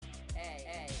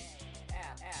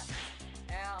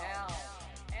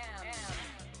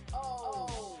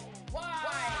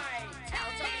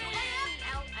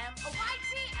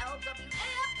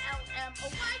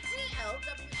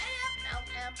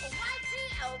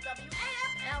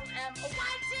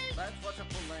L-W-A-F-L-M-O-Y-T. Let's watch a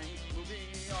full-length movie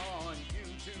on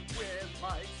YouTube with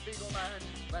Mike Spiegelman.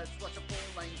 Let's watch a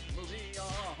full-length movie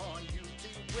on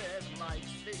YouTube with Mike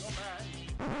Spiegelman.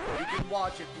 You can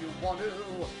watch if you want to.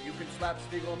 You can slap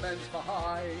Spiegelman's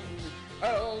behind.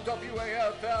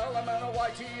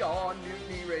 L-W-A-F-L-M-N-O-Y-T on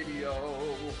Mutiny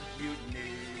Radio.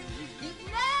 Mutiny.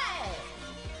 Mutiny!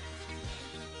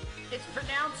 It's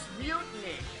pronounced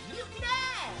mutiny. Mutiny!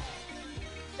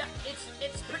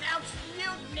 It's pronounced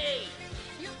mutiny.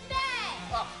 Mutiny!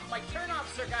 Oh, my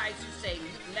turn-offs are guys who say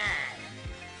mutiny.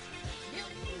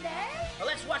 Mutiny? Well,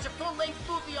 let's watch a full-length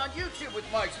movie on YouTube with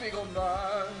Mike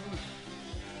Spiegelman.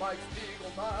 Mike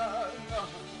Spiegelman.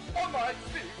 Oh, Mike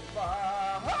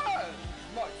Spiegelman.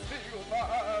 Mike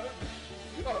Spiegelman.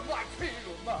 Oh, Mike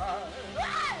Spiegelman.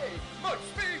 Hey! Mike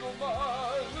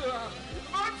Spiegelman.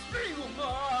 Mike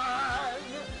Spiegelman.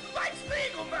 Mike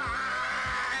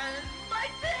Spiegelman.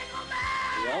 Mike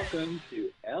Spiegelman. Welcome to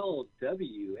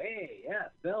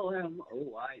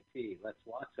LWAFLMOYT. Let's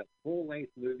watch a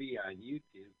full-length movie on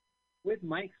YouTube with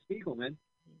Mike Spiegelman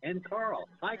and Carl.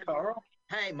 Hi, Carl.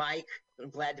 Hey, Mike.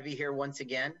 I'm glad to be here once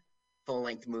again.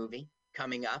 Full-length movie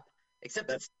coming up,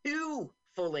 except it's 2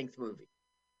 full-length movies.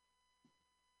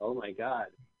 Oh, my God.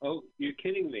 Oh, you're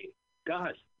kidding me.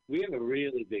 Gosh, we have a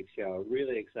really big show, a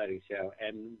really exciting show.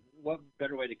 And what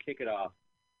better way to kick it off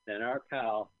than our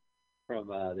pal from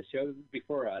the show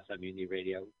before us on Mutiny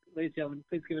Radio. Ladies and gentlemen,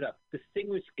 please give it up.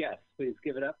 Distinguished guests, please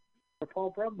give it up for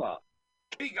Paul Brumbaugh.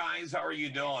 Hey, guys. How are you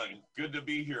doing? Good to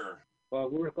be here. Well,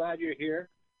 we're glad you're here.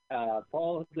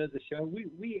 Paul does the show.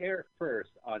 We air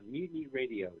first on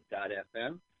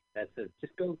MutinyRadio.fm.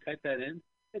 Just go type that in.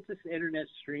 It's this internet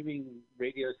streaming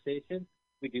radio station.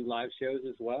 We do live shows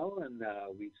as well, and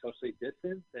we socially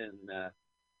distance. And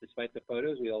despite the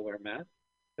photos, we all wear masks.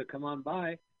 So come on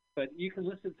by. But you can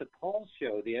listen to Paul's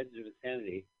show, The Edge of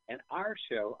Insanity, and our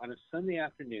show on a Sunday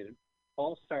afternoon.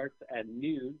 Paul starts at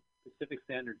noon Pacific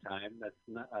Standard Time. That's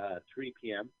 3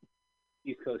 p.m.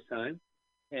 East Coast time.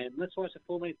 And let's watch a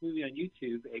full-length movie on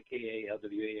YouTube, a.k.a.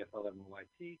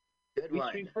 LWAFLMOYT. Good We one.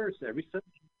 stream first every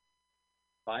Sunday,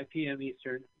 5 p.m.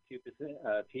 Eastern, 2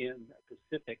 p.m.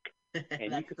 Pacific.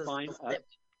 And you can find us.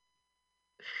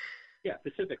 Yeah,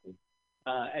 Pacifically.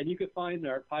 And you can find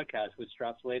our podcast, which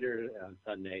drops later on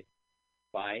Sunday,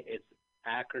 by its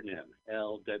acronym,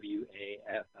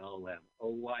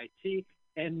 LWAFLMOYT.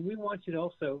 And we want you to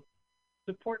also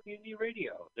support Mutiny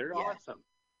Radio. They're awesome.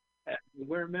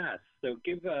 Wear masks. So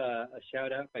give a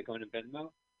shout out by going to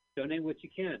Venmo. Donate what you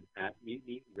can at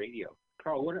Mutiny Radio.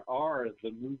 Carl, what are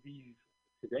the movies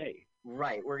today?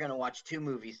 Right. We're going to watch 2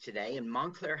 movies today, and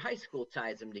Montclair High School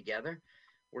ties them together.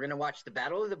 We're going to watch The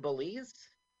Battle of the Bullies,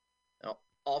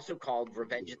 also called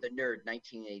Revenge of the Nerd,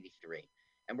 1983.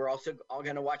 And we're also all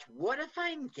going to watch What If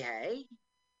I'm Gay,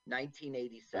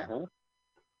 1987. Uh-huh.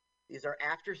 These are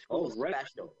after-school right.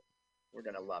 specials. We're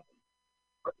going to love them.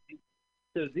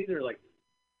 So these are like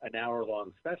an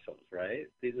hour-long specials, right?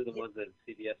 These are the ones that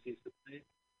CBS used to play?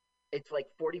 It's like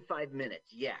 45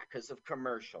 minutes, yeah, because of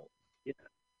commercials. Yeah.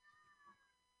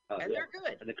 And they're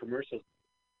good. And the commercials.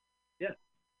 Yeah.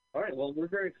 All right. Well, we're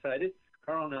very excited.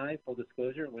 Carl and I, full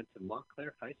disclosure, went to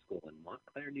Montclair High School in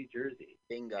Montclair, New Jersey.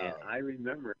 Bingo. And I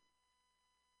remember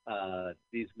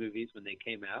these movies when they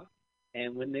came out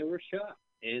and when they were shot.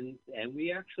 And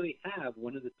we actually have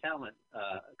one of the talent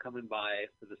coming by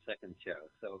for the second show.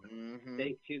 So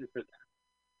stay tuned for that.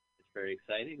 It's very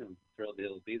exciting. I'm thrilled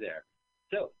he'll be there.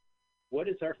 So what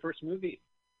is our first movie?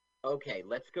 Okay,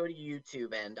 let's go to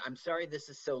YouTube. And I'm sorry this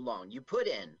is so long. You put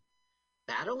in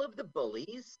Battle of the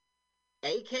Bullies,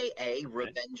 a.k.a.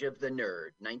 Revenge of the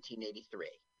Nerd,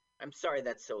 1983. I'm sorry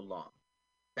that's so long.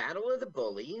 Battle of the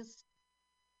Bullies,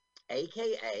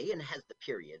 a.k.a. and has the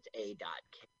periods, A.K.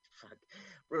 Fuck.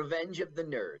 Revenge of the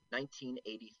Nerd,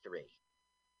 1983.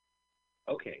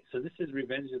 Okay, so this is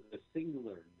Revenge of the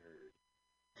Singular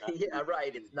Nerd. Yeah,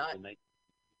 right. It's not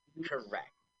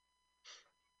correct.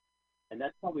 And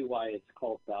that's probably why it's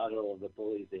called Battle of the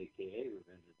Bullies, a.k.a.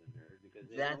 Revenge of the Nerd, because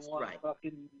they That's don't want right.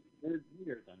 fucking nerd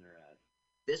leaders on their ass.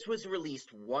 This was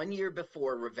released 1 year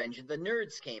before Revenge of the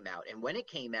Nerds came out. And when it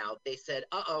came out, they said,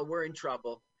 uh-oh, we're in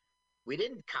trouble. We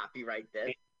didn't copyright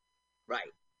this.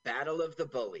 Right. Battle of the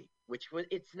Bully, which was,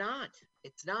 it's not.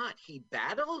 It's not. He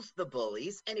battles the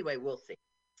bullies. Anyway, we'll see.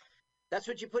 That's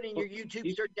what you put in your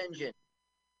YouTube search engine.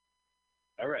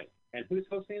 All right. And who's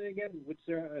hosting it again? Which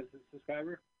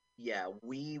subscriber? Yeah,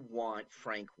 we want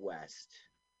Frank West.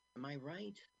 Am I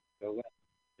right? Go West,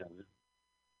 gentlemen.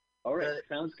 All right,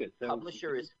 sounds good. So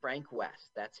publisher is Frank West.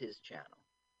 That's his channel.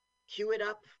 Cue it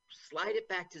up, slide it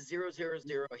back to 000,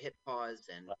 hit pause,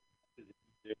 and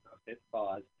hit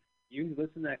pause. You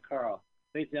listen to that, Carl.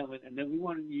 Ladies and gentlemen, and then we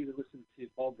wanted you to listen to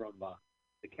Paul Brumbach,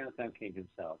 the Countdown King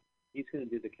himself. He's going to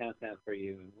do the countdown for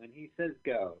you, and when he says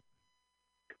go,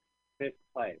 hit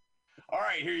play. All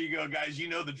right, here you go, guys. You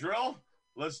know the drill.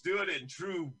 Let's do it in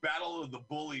true Battle of the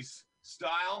Bullies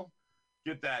style.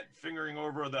 Get that fingering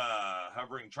over the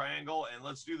hovering triangle, and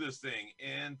let's do this thing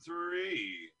in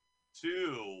 3,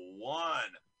 2, 1,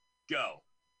 go.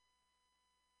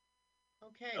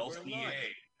 Okay, LCA, we're live.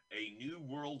 a new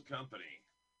world company.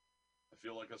 I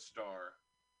feel like a star.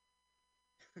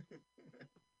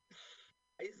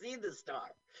 I see the star.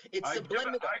 It's I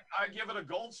subliminal. give it a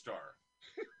gold star.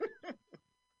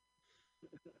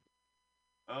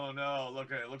 Oh no,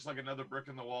 look, it looks like another brick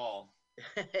in the wall.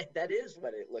 That is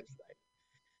what it looks like.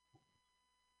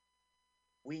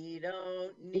 We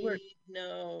don't need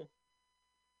no.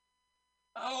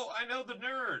 Oh, I know the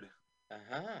nerd.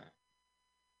 Uh-huh.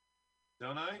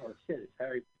 Don't I? Oh, shit, it's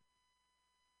Harry.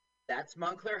 That's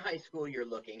Montclair High School you're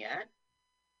looking at.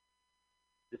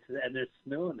 And there's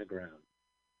snow on the ground.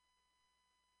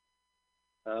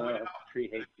 Tree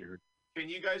hates you. Can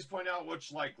you guys point out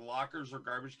which like lockers or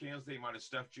garbage cans they might have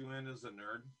stuffed you in as a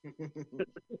nerd?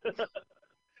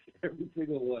 Every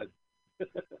single one.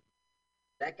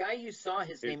 That guy you saw,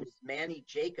 his name is Manny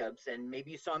Jacobs, and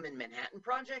maybe you saw him in Manhattan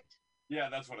Project? Yeah,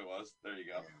 that's what it was. There you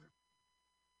go.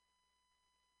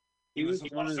 He was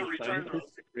supposed to return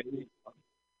those. Really...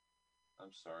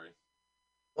 I'm sorry.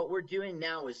 What we're doing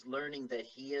now is learning that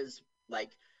he is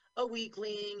like a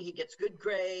weakling. He gets good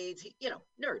grades.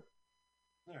 Nerd.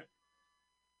 All right.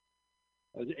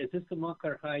 Oh, is this the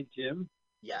Montclair High gym?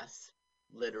 Yes,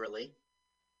 literally.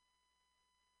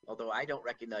 Although I don't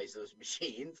recognize those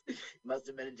machines. It must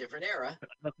have been a different era. I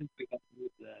don't think we got to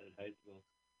use that in high school.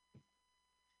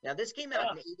 Now, this came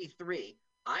out in 83.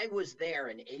 I was there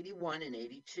in 81 and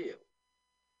 82.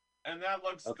 And that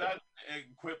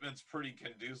equipment's pretty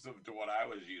conducive to what I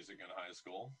was using in high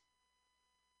school.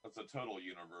 That's a total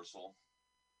universal.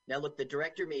 Now, look, the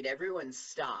director made everyone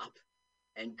stop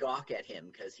and gawk at him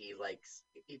because he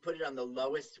put it on the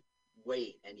lowest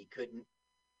weight and he couldn't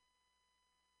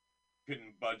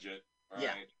budget, right?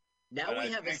 Yeah. Now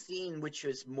we have a scene which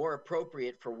is more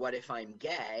appropriate for What If I'm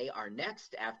Gay, our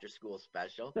next after-school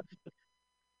special.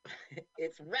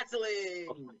 It's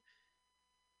wrestling.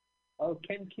 Oh,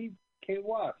 Ken K.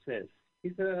 says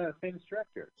he's a famous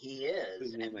director. He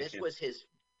is, and this was his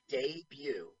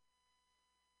debut.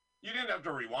 You didn't have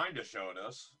to rewind to show it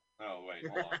us. Oh, wait,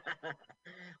 hold on.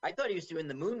 I thought he was doing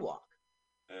the moonwalk.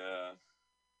 Yeah.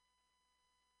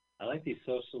 I like these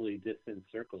socially distant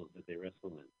circles that they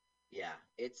wrestle in. Yeah,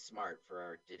 it's smart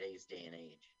for today's day and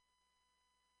age.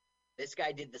 This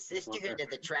guy did the Sisterhood of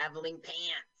the Traveling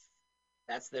Pants.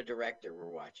 That's the director we're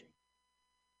watching.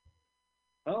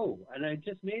 Oh, and I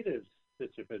just made a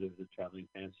Sisterhood of the Traveling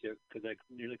Pants joke because I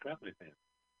nearly crapped my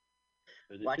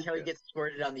pants. Watch how he gets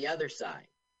squirted on the other side.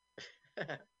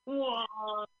 Wah,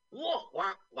 wah,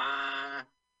 wah, wah.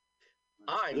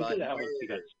 Look at how much he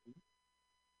got.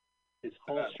 His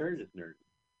whole shirt is nerd.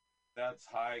 That's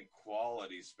high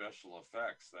quality special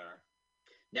effects there.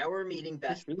 Now we're meeting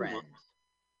best friends.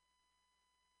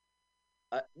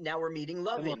 Now we're meeting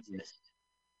love interest.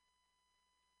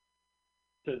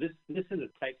 So this is a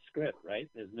tight script, right?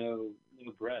 There's no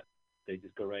breath. They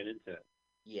just go right into it.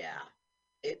 Yeah.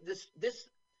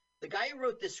 The guy who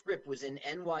wrote this script was in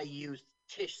NYU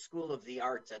Tisch School of the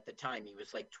Arts at the time. He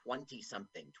was like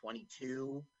 20-something,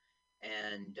 22.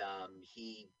 And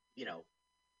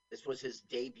this was his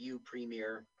debut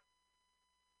premiere.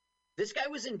 This guy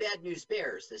was in Bad News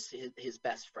Bears, his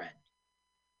best friend.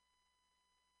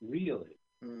 Really?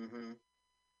 Mm-hmm.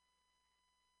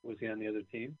 Was he on the other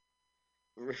team?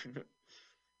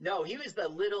 No, he was the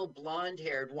little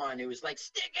blonde-haired one who was like,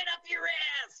 stick it up your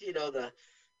ass,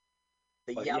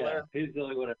 the yeller. Yeah, he's the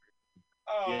only one.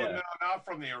 Oh, yeah. No, not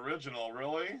from the original,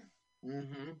 really?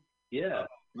 Mm-hmm. Yeah.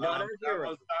 Not our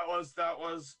hero. That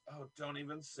was, oh, don't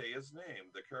even say his name,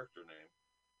 the character name.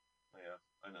 Yeah,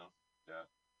 I know.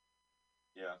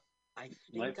 Yeah. I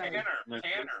think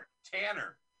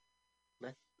Tanner.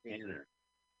 Let's see. Tanner.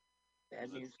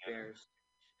 Bad News Bears.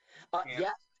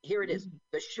 Yeah, here it is.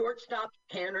 The shortstop,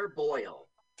 Tanner Boyle.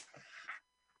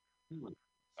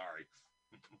 Sorry.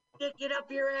 Stick it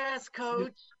up your ass,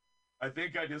 coach. I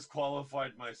think I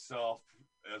disqualified myself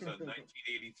as a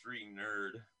 1983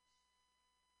 nerd.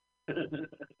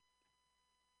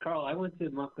 Carl, I went to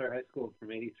Montclair High School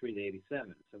from 83 to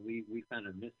 87, so we kind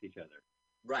of missed each other.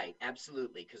 Right,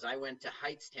 absolutely, because I went to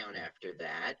Hightstown after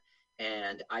that,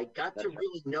 and I got to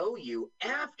really know you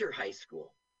after high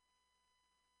school.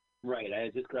 Right, I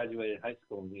had just graduated high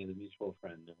school and we had a mutual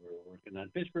friend, and we were working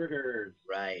on fish burgers.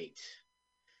 Right.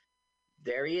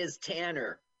 There he is,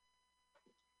 Tanner.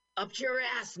 Up your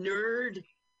ass, nerd.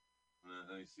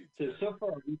 Let me see. So far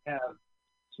we have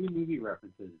 2 movie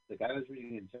references. The guy was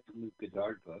reading a Jean-Luc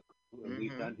Godard book.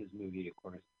 We've done his movie, of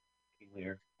course, King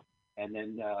Lear. And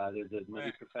then there's a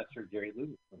movie professor, Jerry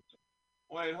Lewis.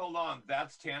 Wait, hold on.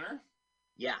 That's Tanner?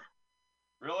 Yeah.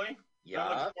 Really? Yeah.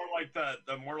 That looks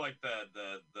more like the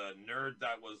nerd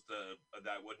that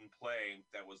wouldn't play.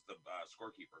 That was the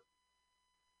scorekeeper.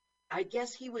 I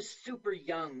guess he was super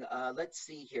young. Let's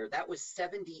see here. That was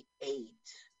 78.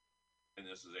 And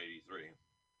this is 83.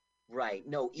 Right.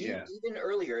 No, Yeah. even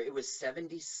earlier, it was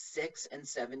 76 and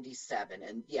 77.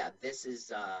 And yeah, this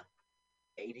is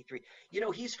 83. You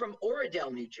know, he's from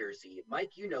Oradell, New Jersey.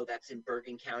 Mike, you know that's in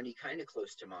Bergen County, kind of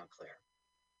close to Montclair.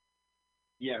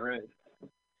 Yeah, right.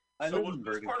 So was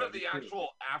this part of the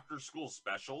actual after-school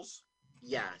specials?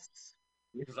 Yes.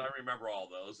 Because I remember all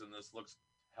those, and this looks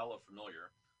hella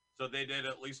familiar. So they did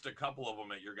at least a couple of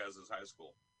them at your guys' high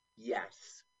school.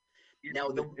 Yes. Now,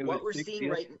 what we're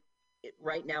seeing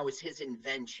right now is his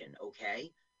invention,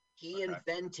 okay? He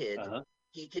invented,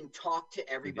 he can talk to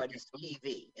everybody's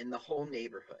TV in the whole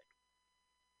neighborhood.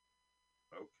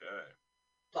 Okay.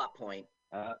 Plot point.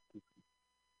 I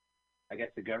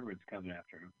guess the government's coming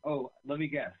after him. Oh, let me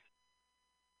guess.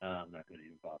 I'm not going to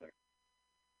even bother.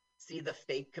 See the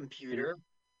fake computer?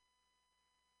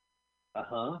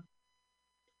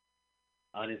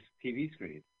 On his TV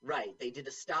screen. Right. They did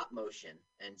a stop motion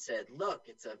and said, look,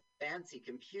 it's a fancy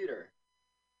computer.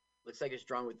 Looks like it's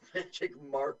drawn with magic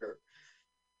marker.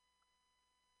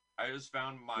 I just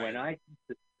found my... I'm sorry,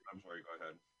 go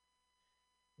ahead.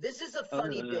 This is a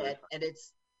funny bit, and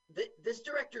it's... This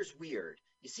director's weird.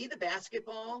 You see the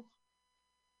basketball?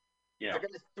 Yeah. They're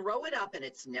going to throw it up, and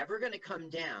it's never going to come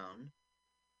down.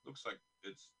 Looks like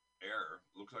it's air.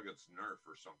 Looks like it's Nerf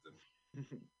or something.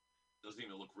 Doesn't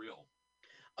even look real.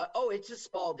 Oh, it's a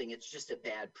Spalding. It's just a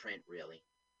bad print, really.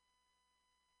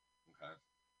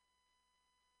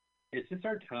 Okay. Is this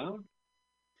our town?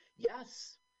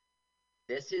 Yes.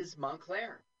 This is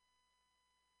Montclair.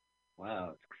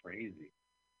 Wow, it's crazy.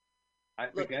 I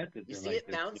Look, forget that. You see, it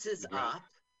bounces up,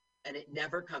 and it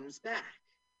never comes back.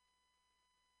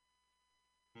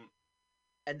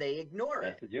 And they ignore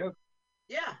it. That's a joke.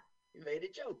 Yeah, you made a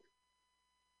joke.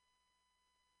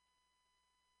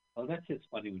 Oh, that's just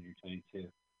funny when you're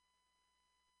 22.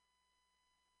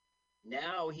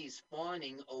 Now he's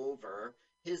fawning over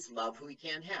his love who he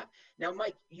can't have. Now,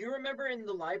 Mike, you remember in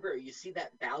the library, you see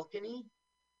that balcony?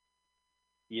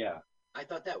 Yeah. I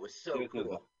thought that was so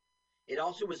cool. It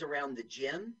also was around the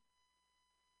gym.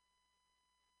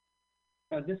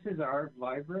 This is our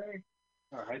library?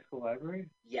 Our high school library?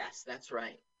 Yes, that's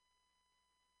right.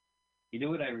 You know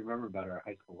what I remember about our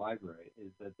high school library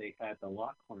is that they had the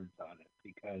Lockhorns on it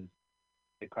because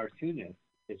the cartoonist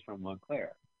is from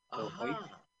Montclair. So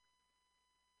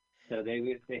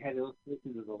they had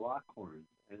illustrations of the Lockhorns,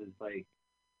 and it's like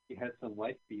you had some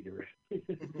wife beater in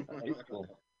high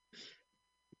school.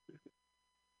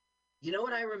 You know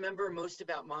what I remember most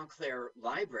about Montclair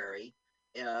Library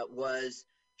was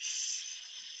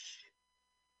shh.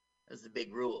 That's the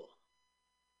big rule.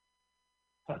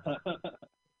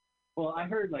 Well, I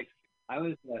heard that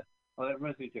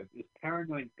reminds me of this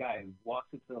paranoid guy who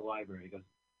walks into the library. He goes,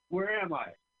 "Where am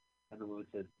I?" And the woman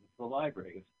says, "It's the library."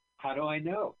 He goes, "How do I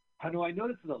know? How do I know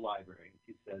this is the library?" And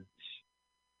she says, "Shh."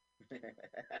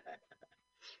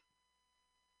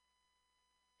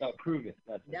 Oh, prove it.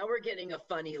 Now we're getting a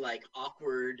funny,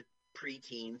 awkward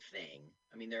preteen thing.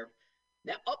 I mean,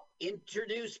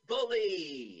 introduce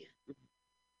Bully.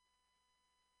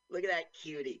 Look at that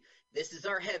cutie. This is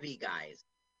our heavy guys.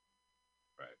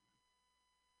 Right.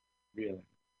 Really?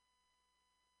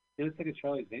 He looks like a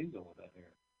Charlie's Angel with that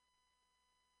hair.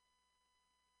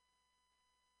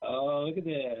 Oh, look at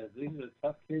this. These are the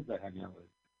tough kids I hang out with.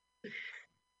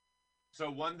 So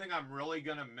one thing I'm really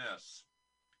going to miss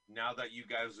now that you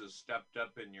guys have stepped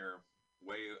up in your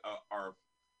way,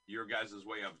 your guys'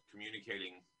 way of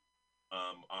communicating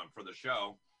for the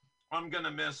show, I'm going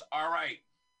to miss, all right,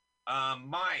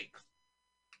 Mike,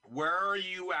 where are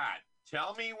you at?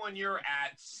 Tell me when you're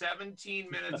at 17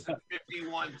 minutes and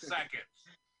 51 seconds.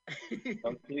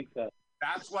 Don't think that.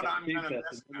 That's what I'm going to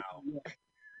miss now.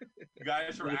 You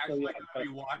guys are actually going to be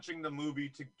watching the movie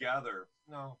together.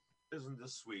 No, isn't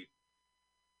this sweet?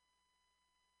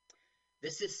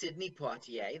 This is Sidney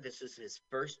Poitier. This is his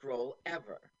first role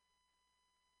ever.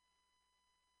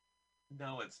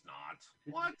 No, it's not.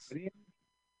 What?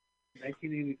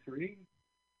 1983?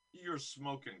 You're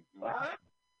smoking. Wow. What?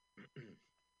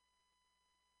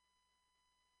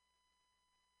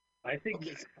 I think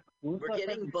we're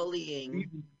getting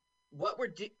bullying.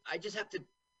 I just have to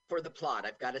for the plot,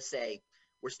 I've got to say,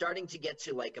 we're starting to get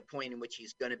to like a point in which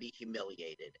he's going to be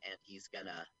humiliated and he's going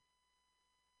to,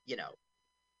 you know,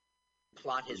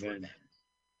 plot his revenge.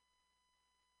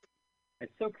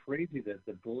 It's so crazy that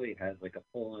the bully has like a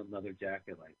full-on leather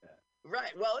jacket like that.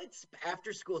 Right. Well, it's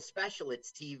after school special.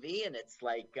 It's TV, and it's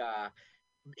like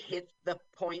hit the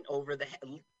point over the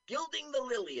head, gilding the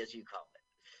lily, as you call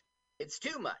it. It's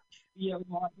too much. Yeah.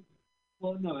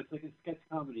 Well, no, it's like a sketch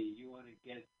comedy. You want to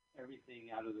get everything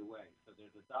out of the way. So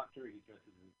there's a doctor. He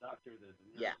dresses as a doctor. There's a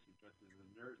nurse. Yeah. He dresses as a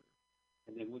nurse.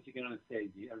 And then once you get on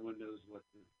stage, everyone knows what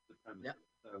the premise Yep. is.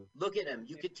 So Look at him.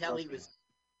 You could tell he was.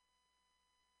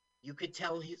 You could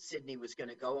tell Sidney was going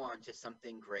to go on to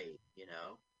something great. You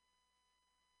know.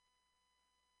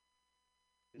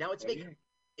 Now it's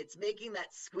making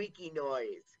that squeaky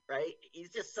noise, right?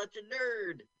 He's just such a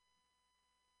nerd.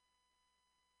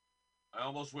 I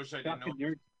almost wish I didn't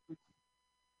know.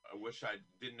 I wish I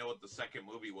didn't know what the second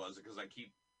movie was because I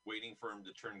keep waiting for him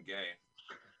to turn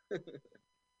gay.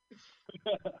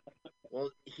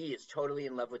 Well, he is totally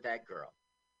in love with that girl.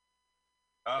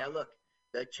 Now look,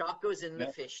 the chalk goes in the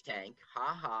fish tank.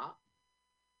 Ha ha.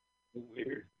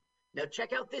 Weird. Now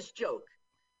check out this joke.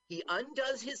 He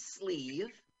undoes his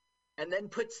sleeve and then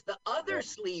puts the other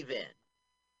sleeve in.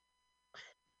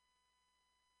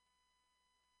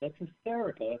 That's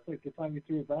hysterical. That's like the time he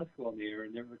threw a basketball in the air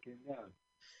and never came down.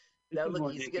 Now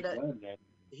look,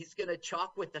 he's gonna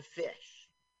chalk with the fish.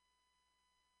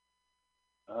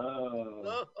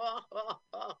 Oh.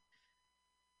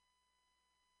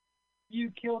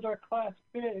 You killed our class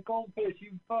goldfish,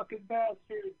 you fucking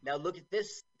bastard. Now look at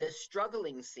this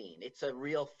struggling scene. It's a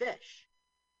real fish.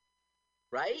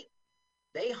 Right?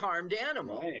 They harmed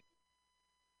animals. Right.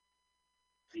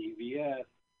 CVS.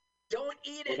 Don't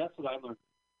eat it. Well, that's what I learned.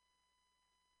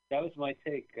 That was my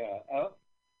take.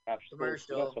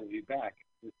 Commercial. I'll be back.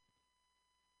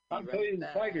 I'm Tony the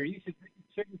Tiger. You should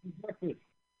check some breakfast.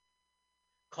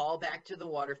 Call back to the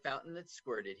water fountain that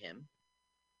squirted him.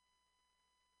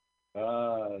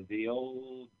 The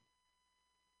old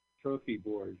trophy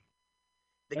board.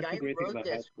 The guy who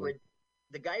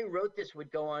wrote this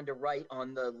would go on to write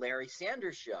on the Larry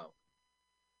Sanders Show.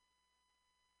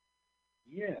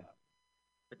 Yeah.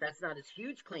 But that's not his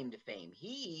huge claim to fame.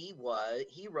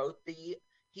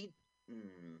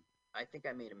 I think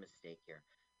I made a mistake here.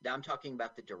 Now I'm talking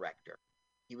about the director.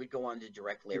 He would go on to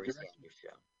direct Larry Sanders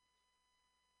Show.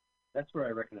 That's where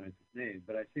I recognize his name,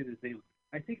 but I see his name.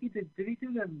 I think he did he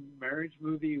do that marriage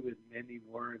movie with Mandy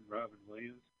Moore and Robin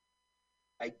Williams?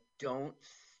 I don't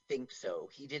think so.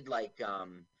 He did like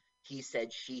He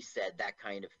Said, She Said, that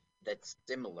kind of, that's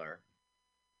similar.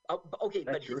 Oh, okay,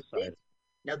 that's but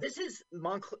now this is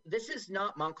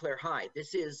not Montclair High.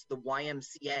 This is the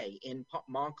YMCA in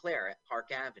Montclair at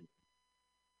Park Avenue.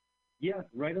 Yeah,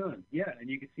 right on. Yeah, and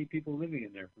you can see people living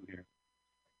in there from here.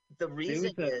 The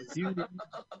reason is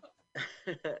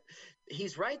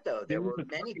he's right though. There were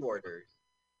many borders.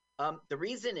 The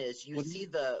reason is you see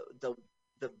the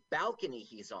balcony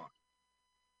he's on.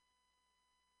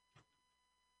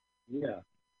 Yeah.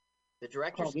 The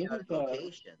director's got a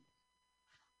location.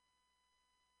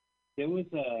 There was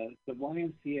the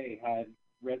YMCA had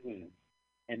residents,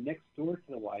 and next door to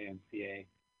the YMCA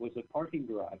was a parking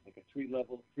garage, like a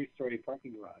three-story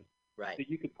parking garage. Right. So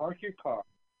you could park your car,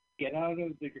 get out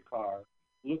of your car,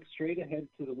 look straight ahead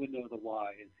to the window of the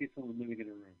Y, and see someone living in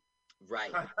a room.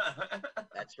 Right.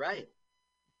 That's right.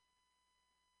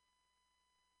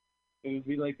 It would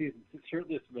be like these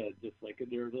shirtless men, just like in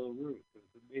their little room. It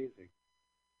was amazing.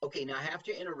 Okay, now I have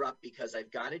to interrupt because I've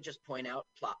got to just point out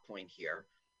plot point here.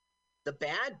 The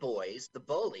bad boys, the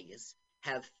bullies,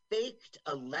 have faked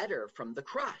a letter from the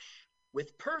crush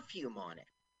with perfume on it,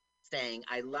 saying,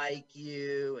 I like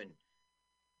you, and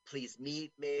please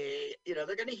meet me. You know,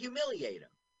 they're going to humiliate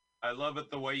him. I love it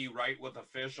the way you write with a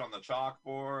fish on the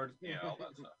chalkboard. Yeah, all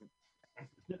that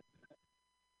stuff.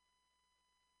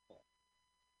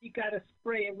 You got to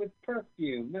spray it with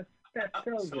perfume. That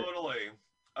tells it. Totally.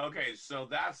 Okay, so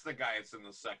that's the guy that's in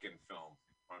the second film.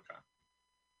 Okay.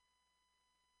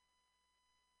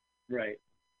 Right.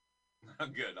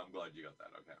 Good. I'm glad you got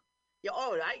that. Okay. Yeah,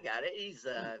 oh, I got it. He's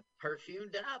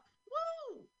perfumed up.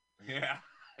 Woo! Yeah.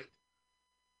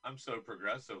 I'm so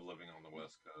progressive living on the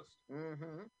West Coast.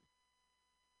 Mm-hmm.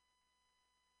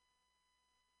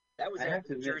 That was a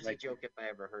Jersey joke if I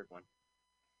ever heard one.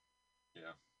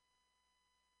 Yeah.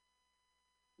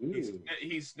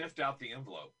 He sniffed out the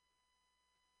envelope.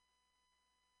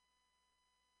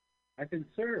 I've been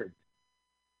served.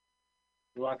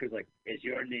 The locker's like, is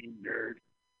your name nerd?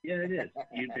 Yeah, it is.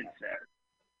 You've been served.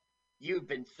 You've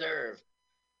been served.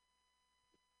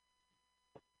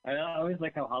 I always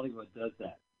like how Hollywood does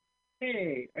that.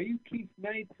 Hey, are you Keith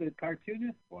Knight, the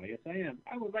cartoonist? Well, yes, I am.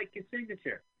 I would like your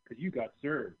signature because you got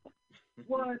served.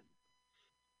 What?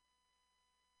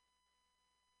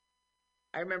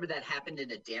 I remember that happened in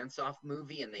a dance-off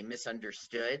movie, and they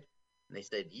misunderstood. And they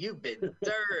said, "You've been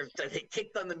served." So they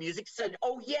kicked on the music, said,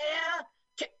 "Oh yeah,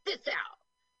 check this out."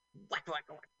 Whack, whack,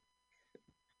 whack.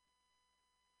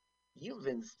 You've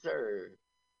been served.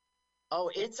 Oh,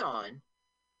 it's on.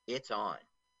 It's on.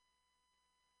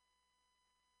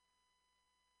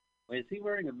 Wait, is he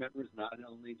wearing a members not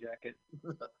only jacket?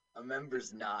 A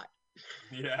member's not.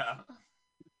 Yeah.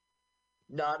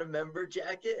 Not a member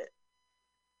jacket.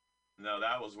 No,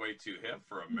 that was way too hip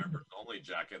for a members only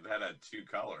jacket. That had 2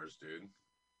 colors, dude.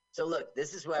 So look,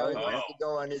 this is where he wants to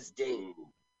go on his date.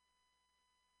 Ooh.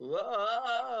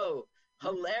 Whoa,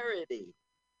 hilarity.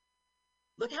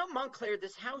 Look how Montclair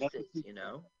this house is, you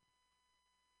know?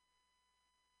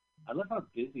 I love how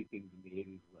busy things in the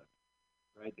 80s look.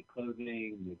 Right? The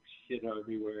clothing, the shit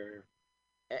everywhere.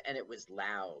 And it was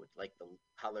loud. Like the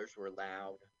colors were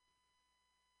loud.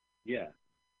 Yeah.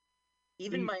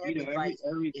 Even Miami Vice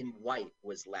in white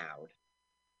was loud.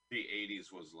 The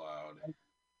 80s was loud.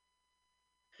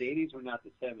 The 80s were not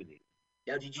the 70s.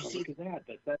 Now, did you see? Look at that.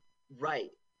 That's that. Right.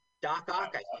 Doc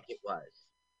Ock, I think it was.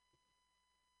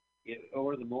 Yeah,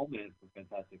 or the Mole Man from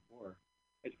Fantastic Four.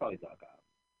 It's probably Doc Ock.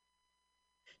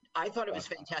 I thought it was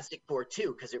Fantastic Four,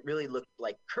 too, because it really looked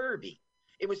like Kirby.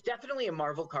 It was definitely a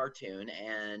Marvel cartoon,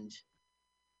 and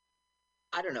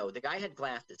I don't know. The guy had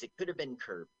glasses. It could have been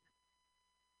Kirby.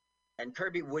 And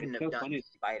Kirby wouldn't have done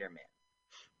Spider-Man.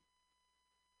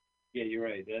 Yeah, you're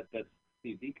right. That's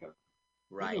Steve Ditko.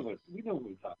 Right. We know what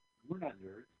we're talking. We're not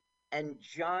nerds. And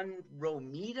John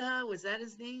Romita, was that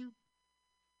his name?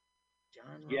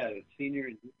 John. Yeah, senior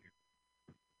and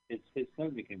junior. His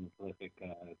son became a prolific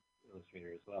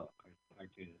illustrator as well,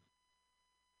 cartoonist.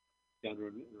 John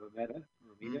Romita.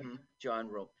 Mm-hmm. John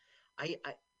Romita.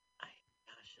 Gosh.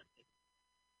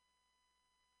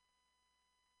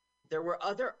 There were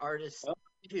other artists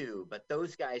too, but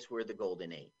those guys were the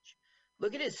golden age.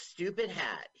 Look at his stupid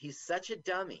hat. He's such a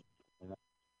dummy.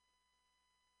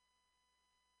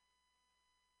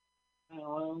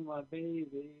 Oh, my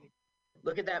baby.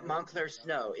 Look at that Montclair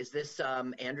snow. Is this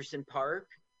Anderson Park?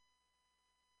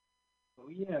 Oh,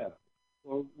 yeah.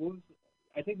 Well,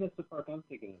 I think that's the park I'm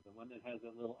thinking of, the one that has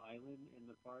a little island in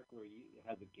the park where it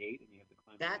has a gate and you have to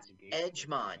climb That's the gate.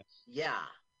 Edgemont. Yeah.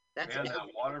 That's Man,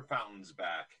 that water fountain's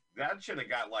back. That should have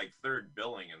got like 3rd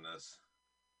billing in this.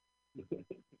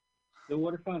 The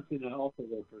water fountain also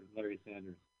worked for Larry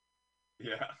Sanders.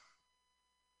 Yeah.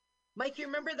 Mike, you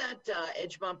remember that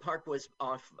Edgemont Park was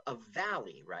off a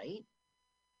valley, right?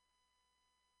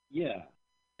 Yeah.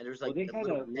 And there was like they a had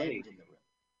little a bend lake. in the room.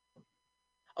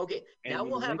 Okay, And now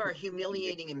when we'll the have lake our is-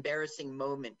 humiliating, embarrassing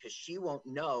moment because she won't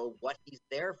know what he's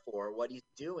there for, what he's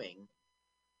doing.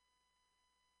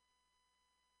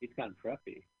 He's gone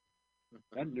preppy.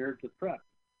 That nerd's a prep.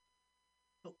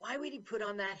 But why would he put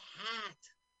on that hat?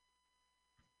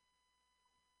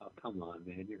 Oh, come on,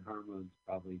 man. Your hormones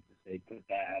probably just say, put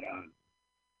that hat on.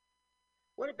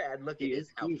 What a bad look He it is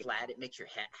is, how cute. flat it makes your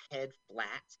head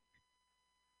flat.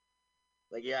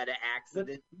 Like you had an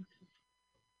accident.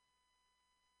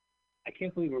 I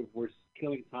can't believe we're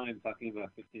killing time talking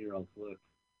about 15-year-olds' looks.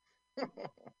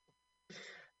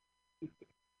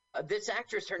 This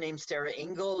actress, her name's Sarah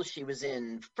Ingalls. She was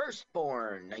in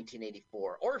Firstborn,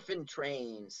 1984, Orphan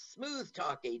Train, Smooth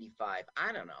Talk, 85.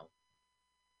 I don't know.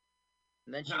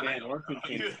 And then she Man, Orphan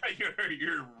Train.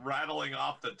 You're rattling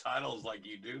off the titles like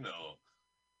you do know.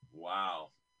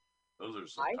 Wow. Those are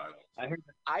some titles.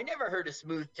 I never heard of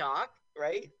Smooth Talk,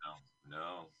 right?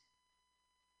 No.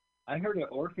 I heard of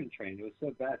Orphan Train. It was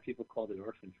so bad, people called it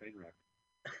Orphan Train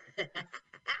Wreck.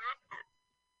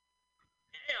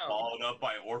 Followed up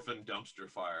by Orphan Dumpster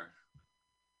Fire.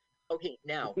 Okay,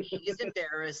 now he's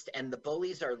embarrassed and the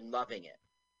bullies are loving it.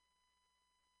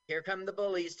 Here come the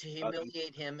bullies to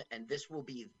humiliate him, and this will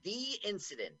be the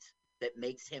incident that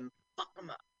makes him fuck him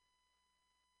up.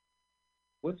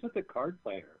 What's with the card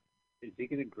player? Is he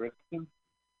going to grift him?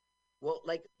 Well,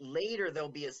 like later there'll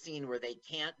be a scene where they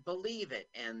can't believe it,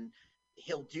 and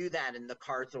he'll do that, and the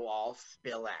cards will all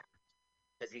spill out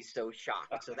because he's so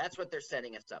shocked. So that's what they're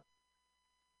setting us up.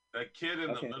 That kid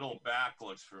in the middle back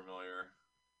looks familiar.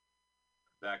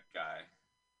 That guy.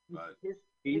 But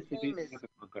his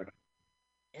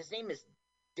name is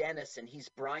Dennis, and he's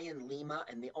Brian Lima.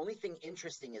 And the only thing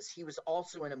interesting is he was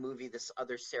also in a movie this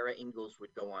other Sarah Ingalls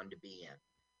would go on to be in,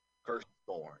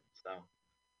 Firstborn. So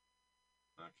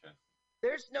okay.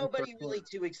 There's nobody really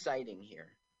too exciting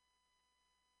here.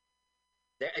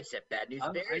 There, except Bad News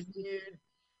Bears, dude.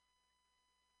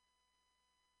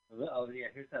 Oh yeah,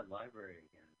 here's that library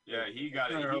again. Yeah, he It's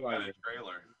got not it. our He got a library.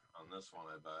 trailer on this one,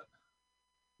 I bet.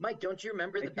 Mike, don't you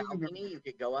remember I the do remember. balcony? You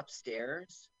could go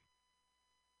upstairs.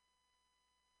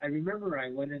 I remember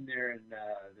I went in there and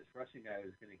this Russian guy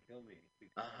was going to kill me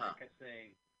because Uh-huh. I kept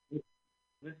saying,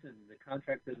 "Listen, the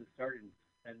contract doesn't start in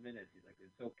 10 minutes." He's like,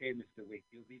 "It's okay, Mr. Wick.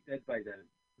 You'll be dead by then."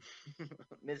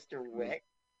 Mr. Wick.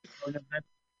 Oh,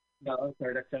 no,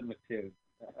 sorry, that's John Wick 2.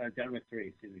 John Wick 3,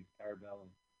 excuse me, Arabella.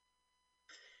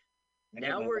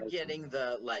 Now we're getting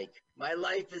the my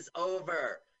life is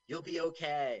over. You'll be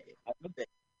okay.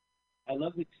 I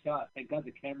love the shot. Thank God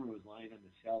the camera was lying on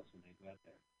the shelves when they got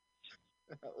there.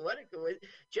 What a good.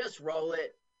 Just roll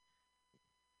it.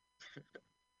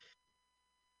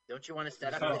 Don't you want to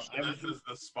set up This the is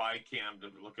the spy cam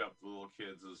to look up the little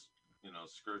kids'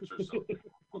 skirts or something.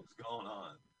 What's going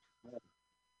on?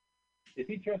 Is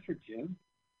he dressed for Jim?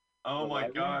 Oh The my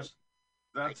library? gosh,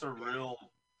 that's a real.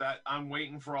 That I'm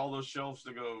waiting for all those shelves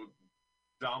to go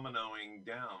dominoing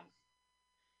down.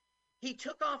 He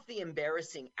took off the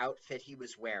embarrassing outfit he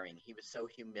was wearing. He was so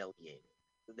humiliated.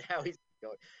 Now he's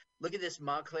going. Look at this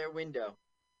Montclair window.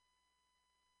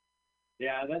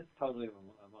 Yeah, that's totally a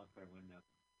Montclair window.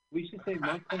 We should say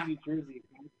Montclair, New Jersey.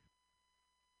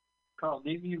 Carl,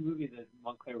 name me a movie that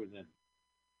Montclair was in.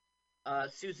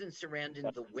 Susan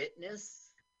Sarandon, The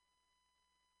Witness.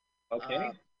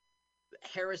 Okay.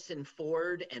 Harrison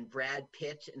Ford and Brad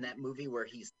Pitt in that movie where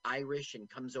he's Irish and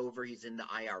comes over. He's in the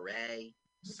IRA.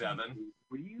 7.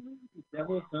 Really?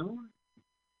 Devil's Own?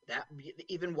 That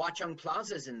even Watchung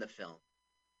Plaza's in the film.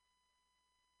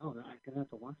 Oh, I'm gonna have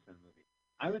to watch that movie.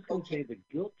 I was gonna say The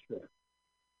Guilt Trip.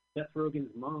 Seth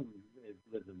Rogen's mom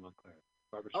lives in Montclair.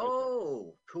 Barbara Streisand.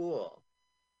 Oh, cool.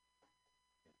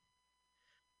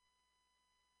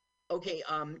 Okay,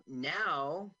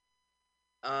 now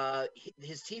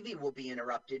his TV will be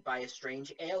interrupted by a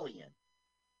strange alien.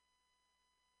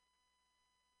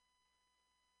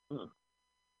 Huh.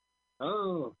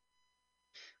 Oh.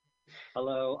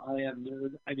 Hello, I am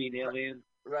nerd. I mean alien.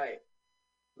 Right.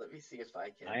 Let me see if I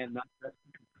can. I am not.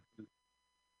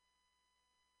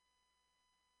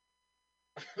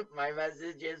 My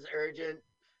message is urgent.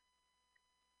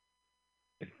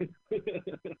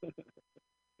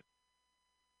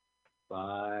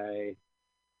 Bye.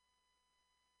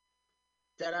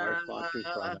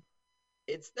 Ta-da!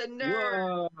 It's the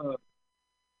nerd. Whoa!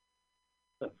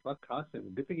 The fuck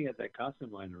costume? Good thing he had that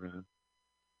costume lying around.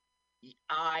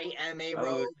 I am a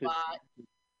robot.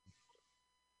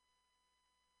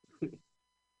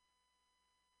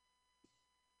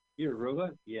 You're a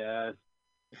robot? Yes.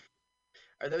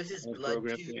 Are those his blood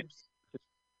tubes?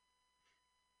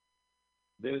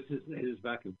 This is his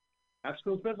vacuum. After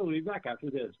School Special, we'll be back after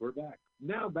this. We're back.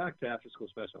 Now back to After School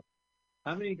Special.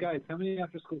 How many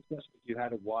After School Specials you had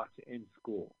to watch in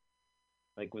school?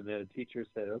 Like when the teacher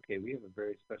said, okay, we have a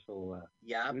very special...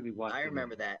 yeah, I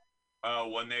remember that.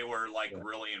 When they were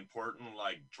really important,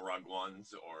 like drug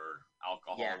ones or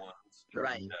alcohol ones.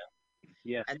 Right.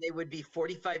 Yeah. And they would be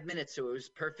 45 minutes, so it was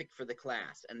perfect for the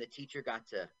class. And the teacher got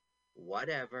to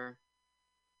whatever.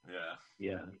 Yeah.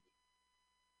 Yeah.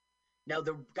 Now,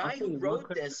 the guy who wrote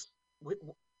this...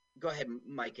 Go ahead,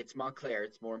 Mike. It's Montclair.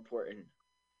 It's more important.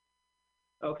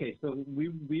 Okay, so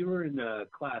we were in a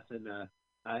class, and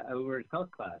we were in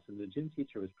health class, and the gym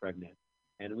teacher was pregnant.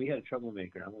 And we had a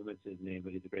troublemaker. I won't mention his name,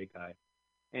 but he's a great guy.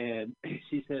 And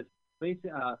she says, we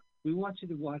want you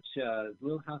to watch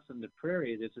Little House on the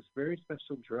Prairie. There's this very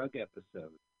special drug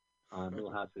episode on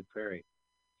Little House on the Prairie.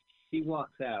 She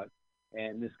walks out,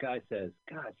 and this guy says,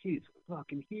 God, she's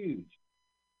fucking huge,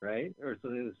 right? Or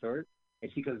something of the sort.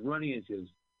 And she goes running and she goes,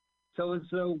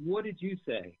 so what did you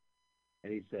say?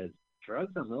 And he says,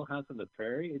 drugs on Little House on the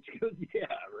Prairie? And she goes, yeah,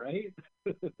 right?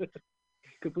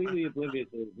 Completely oblivious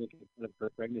to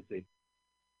her pregnancy.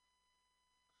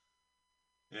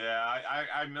 Yeah,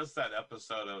 I missed that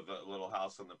episode of Little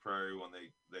House on the Prairie when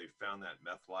they found that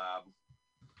meth lab.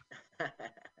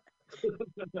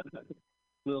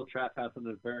 Little trap house on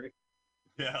the prairie.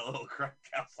 Yeah, a little crack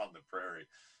house on the prairie.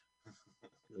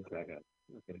 Little crack house.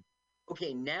 Okay.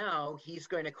 Okay, now he's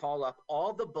going to call up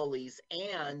all the bullies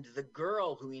and the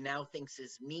girl who he now thinks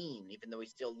is mean, even though he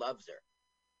still loves her.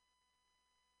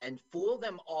 And fool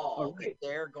them all that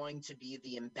they're going to be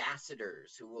the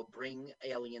ambassadors who will bring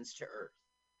aliens to Earth.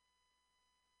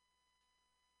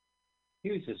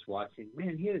 He was just watching.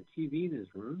 Man, he had a TV in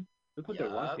his room. Look what they're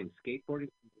watching. Skateboarding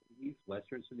from the 80s,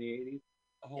 Westerns from the 80s.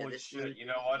 Holy shit. You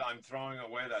know what? I'm throwing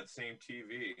away that same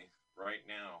TV right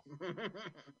now.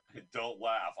 Don't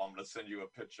laugh. I'm going to send you a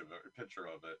picture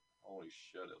of it. Holy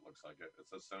shit, it looks like it.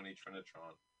 It's a Sony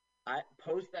Trinitron. I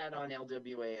post that on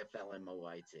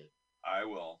LWAFLMOYT. I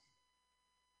will.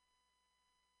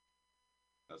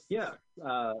 That's the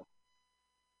Yeah.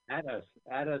 Add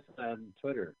us on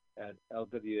Twitter at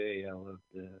LWAL.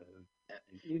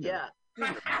 Yeah.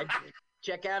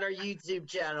 Check out our YouTube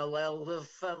channel, LFMLL.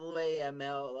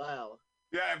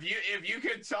 Yeah, if you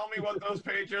could tell me what those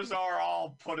pages are,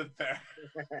 I'll put it there.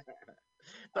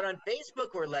 But on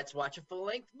Facebook, we're Let's Watch a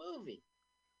Full-Length Movie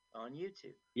on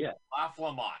YouTube. Yeah. Laugh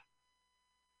Lamont.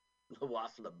 The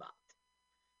Waffle Bot.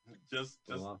 Just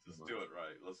do it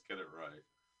right. Let's get it right.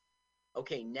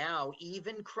 Okay, now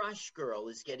even Crush Girl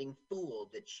is getting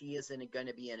fooled that she isn't going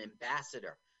to be an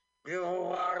ambassador. You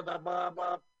are the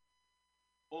Baba.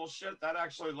 Well, shit, that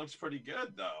actually looks pretty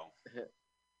good, though.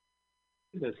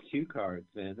 Those cue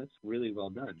cards, man. That's really well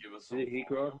done. Did he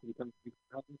grow up and become cue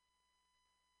card?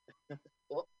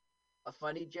 Well, a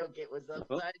funny joke. It was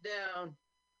upside down.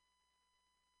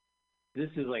 This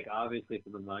is like obviously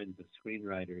from the minds of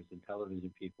screenwriters and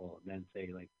television people, and then say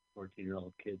like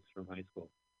 14-year-old kids from high school.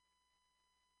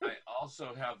 I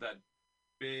also have that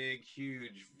big,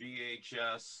 huge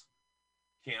VHS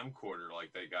camcorder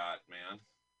like they got, man.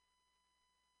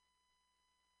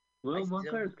 Well,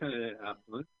 Montclair's kind of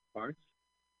affluent parts.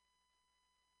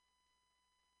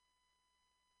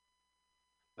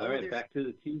 All right, back to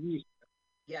the TV.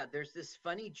 Yeah, there's this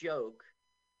funny joke.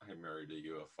 I married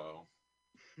a UFO.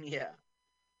 Yeah.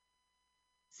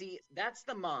 See, that's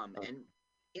the mom, and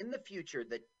in the future,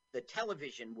 the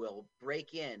television will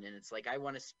break in, and it's like, I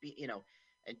want to speak,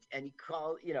 and you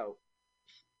call,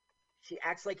 she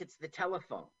acts like it's the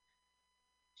telephone.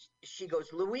 She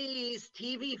goes, Louise,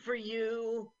 TV for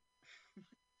you.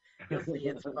 You'll see,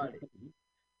 it's funny.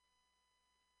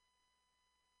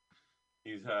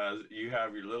 You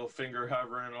have your little finger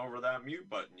hovering over that mute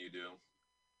button, you do.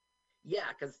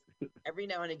 Yeah, because every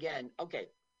now and again,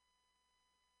 okay.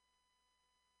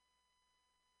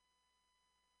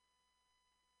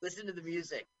 Listen to the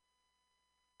music.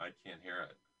 I can't hear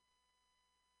it.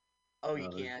 Oh,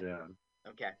 you can't? Yeah.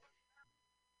 Okay.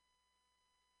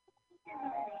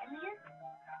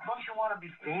 Don't you want to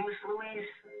be famous, Louise?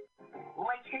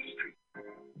 Like history.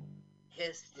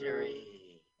 History.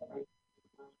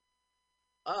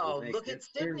 Oh, look at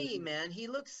Sydney, man. He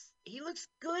looks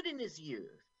good in his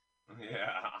youth.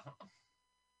 Yeah.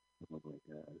 Oh my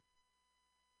God.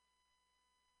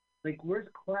 Like, where's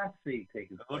Class C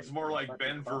taking place? It looks more like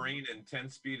Ben Vereen in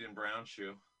 10-Speed and Brown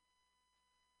Shoe.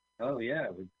 Oh yeah,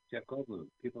 with Jeff Goldblum.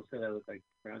 People said I look like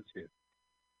Brown Shoe.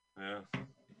 Yeah.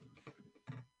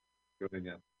 Growing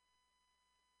up.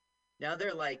 Now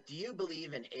they're like, do you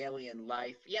believe in alien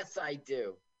life? Yes, I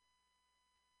do.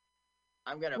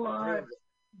 I'm going to prove it.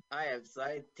 I have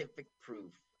scientific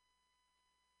proof.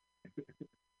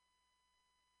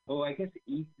 Oh, I guess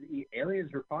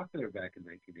aliens were popular back in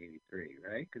 1983,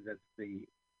 right? Because that's the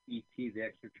E.T., the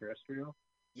extraterrestrial?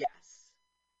 Yes.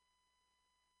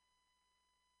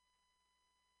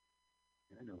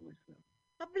 I know myself.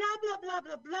 Blah, blah, blah,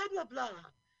 blah, blah, blah, blah.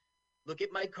 Look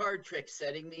at my card trick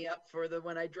setting me up for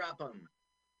when I drop them.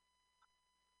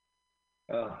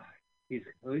 Oh, at least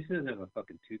he doesn't have a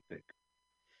fucking toothpick.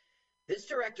 This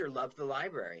director loved the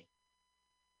library.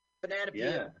 Banana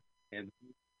Peel. Yeah, and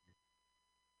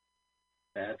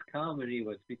that's comedy.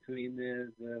 What's between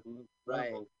the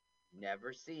right? levels.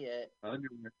 Never see it.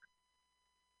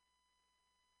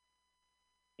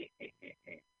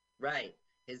 Right.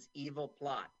 His evil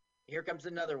plot. Here comes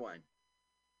another one.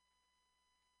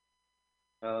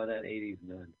 Oh, that 80s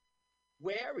nun.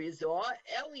 Where is our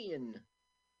alien?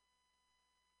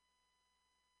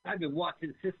 I've been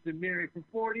watching Sister Mary for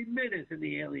 40 minutes and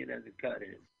the alien hasn't cut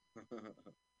in.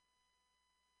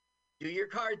 Do your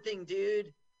card thing,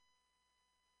 dude.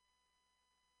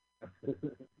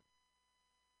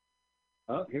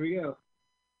 Oh, here we go.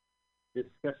 This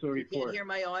special report. You can't hear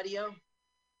my audio?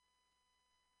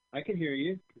 I can hear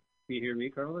you. Can you hear me,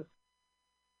 Carlos?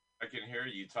 I can hear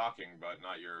you talking, but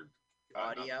not your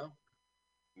audio.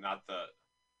 Not the.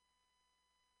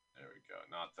 There we go.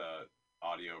 Not the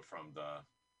audio from the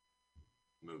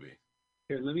movie.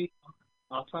 Here,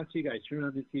 I'll talk to you guys. Turn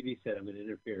on the TV set. I'm going to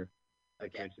interfere.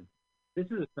 Okay. This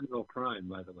is a federal crime,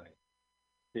 by the way,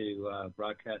 to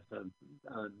broadcast on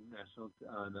national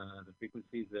the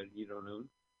frequencies that you don't own.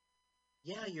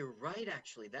 Yeah, you're right.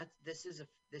 Actually, this is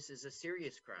a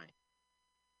serious crime.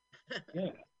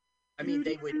 Yeah. I mean,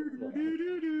 they would.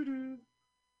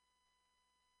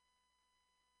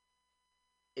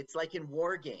 It's like in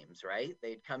war games, right?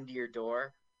 They'd come to your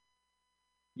door.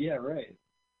 Yeah, right.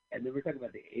 And then we're talking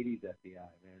about the 80s FBI,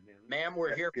 man. Ma'am,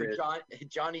 we're here for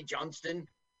Johnny Johnston.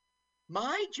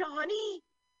 My Johnny?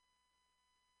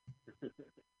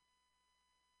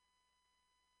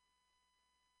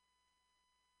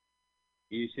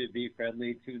 You should be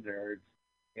friendly to nerds.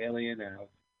 Alien out.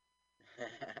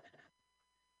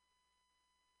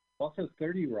 Also,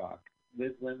 30 Rock.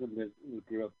 Liz Lemon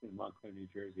grew up in Montclair, New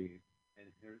Jersey,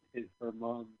 and her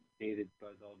mom dated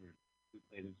Buzz Aldrin, who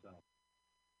played himself.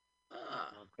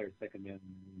 Ah, Montclair's second man in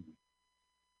the movie.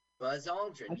 Buzz I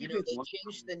Aldrin. You think know, there's they one.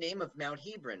 changed the name of Mount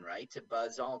Hebron, right, to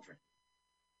Buzz Aldrin.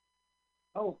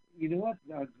 Oh, you know what?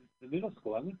 The middle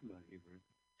school, I went to Mount Hebron.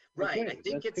 Right. I Okay,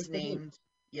 think that's it's good for him. named,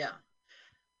 yeah.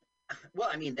 Well,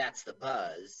 I mean, that's the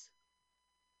Buzz.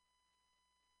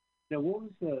 Now, what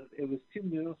was it was two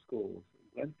middle schools,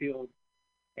 Glenfield,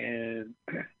 and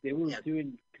they were Yeah.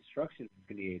 doing construction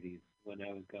in the 80s when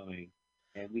I was going,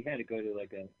 and we had to go to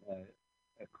like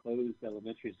a closed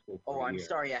elementary school for Oh, a I'm year.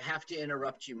 sorry. I have to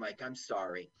interrupt you, Mike. I'm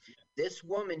sorry. This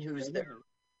woman who's So, the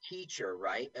teacher,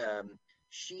 right?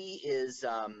 She is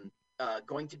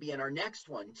going to be in our next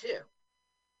one, too.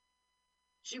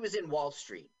 She was in Wall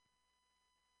Street.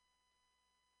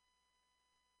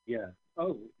 yeah.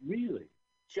 Oh, really?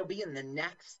 She'll be in the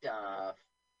next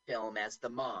film as the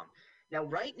mom. Now,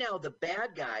 right now, the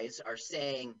bad guys are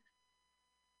saying,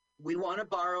 we want to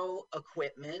borrow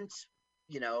equipment,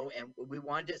 and we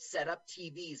want to set up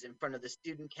TVs in front of the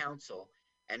student council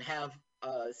and have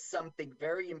something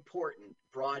very important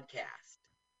broadcast.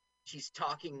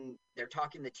 They're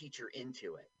talking the teacher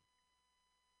into it.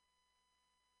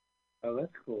 Oh,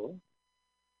 that's cool.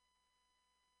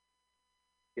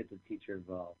 Get the teacher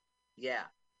involved. Yeah.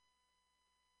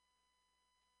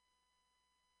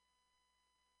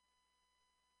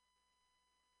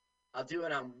 I'll do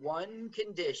it on one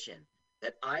condition,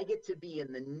 that I get to be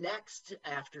in the next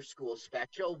after school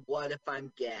special, What If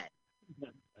I'm Gay?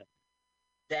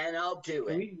 Then I'll do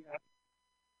Can it.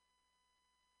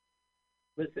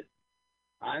 Listen,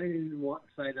 I didn't want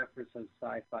to sign up for some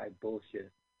sci-fi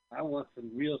bullshit. I want some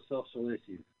real social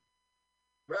issues.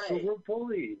 But Right. we're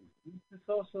bullied. It's a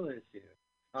social issue.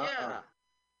 Yeah.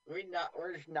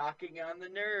 We're just knocking on the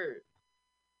nerve.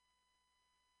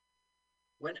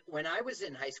 When I was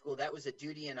in high school, that was a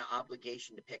duty and an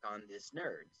obligation to pick on these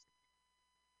nerds.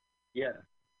 Yeah.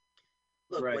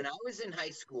 Look, Right. when I was in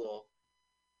high school,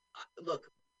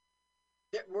 look,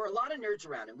 there were a lot of nerds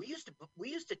around, and we used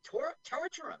to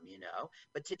torture them,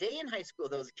 But today in high school,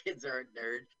 those kids aren't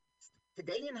nerds.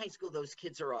 Today in high school, those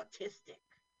kids are autistic.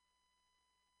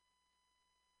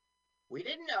 We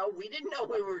didn't know. We didn't know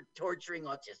we were torturing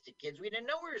autistic kids. We didn't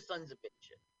know we were sons of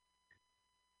bitches.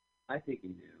 I think he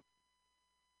knew.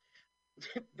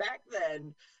 Back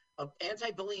then, an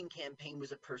anti-bullying campaign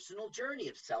was a personal journey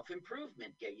of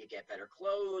self-improvement. You get better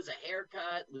clothes, a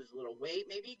haircut, lose a little weight.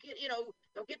 Maybe you get,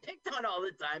 don't get picked on all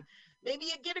the time. Maybe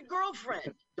you get a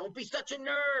girlfriend. Don't be such a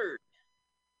nerd.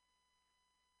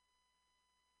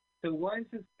 So why is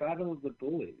this battle of the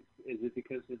bullies? Is it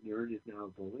because the nerd is now a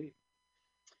bully?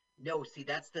 No, see,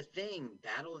 that's the thing.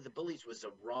 Battle of the Bullies was a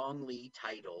wrongly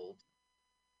titled.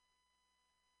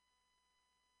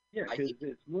 Yeah, because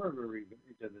it's more of a revenge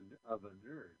of a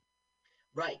nerd.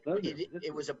 Right. Those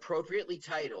It was appropriately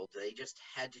titled. They just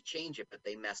had to change it, but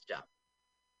they messed up.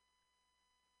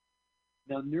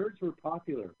 Now, nerds were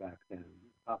popular back then,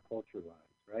 pop culture-wise,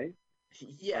 right?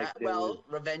 Yeah, Like, there well, was-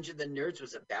 Revenge of the Nerds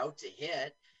was about to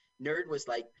hit. Nerd was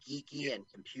like geeky and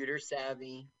computer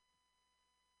savvy.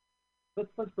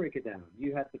 Let's break it down.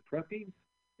 You had the preppies,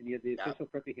 and you had the Yep. official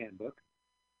preppy handbook.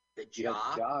 The You had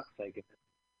jock, jocks, I guess.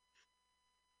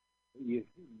 You have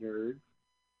nerds.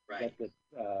 right. You got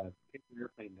the picture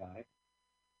airplane guy.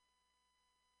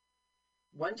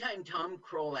 One time, Tom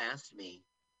Kroll asked me,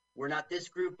 "We're not this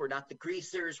group. We're not the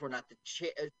Greasers. We're not the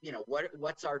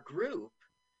what's our group?"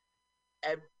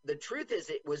 And the truth is,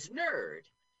 it was nerd.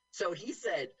 So he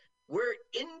said, "We're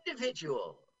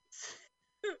individuals."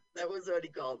 That was what he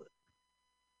called it.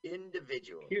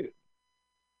 Individual. Cute.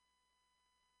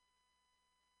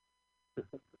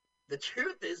 The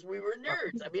truth is, we were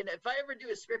nerds. I mean, if I ever do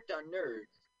a script on nerds,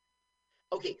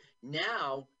 okay,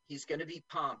 now he's going to be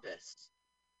pompous.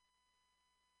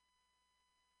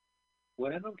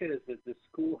 What I don't get is that the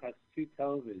school has 2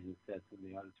 television sets in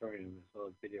the auditorium as well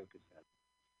as video cassettes.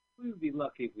 We would be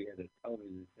lucky if we had a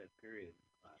television set, period.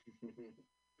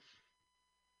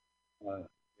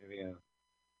 Here we go.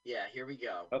 Yeah, here we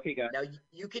go. Okay, guys. Now,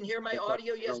 you can hear my Let's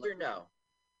audio, talk- yes or no?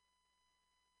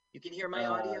 You can hear my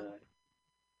audio?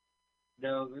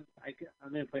 No,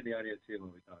 I'm going to play the audio too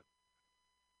when we talk.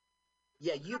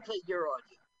 Yeah, you play your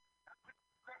audio.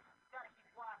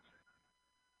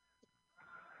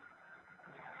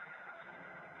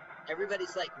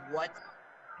 Everybody's like,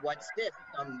 what's this?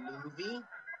 Some movie?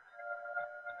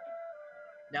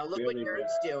 Now look what Really,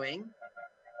 Nerd's doing.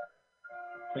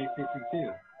 PlayStation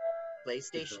 2.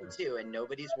 PlayStation 2, and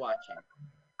nobody's watching.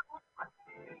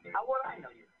 How would I know,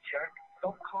 you jerk?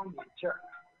 Don't call jerk.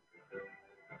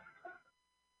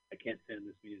 I can't stand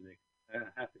this music. I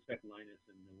have to expect Linus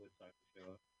and the Woodstock to show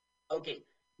up. Okay,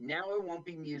 now it won't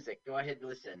be music. Go ahead,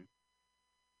 listen.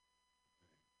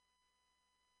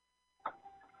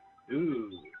 Ooh.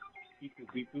 Beep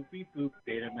boop, beep boop, beep boop.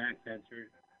 Betamax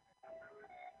censored.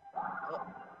 Oh,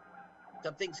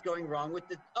 something's going wrong with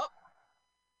the. Oh,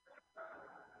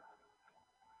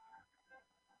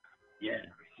 Yeah,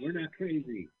 we're not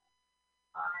crazy.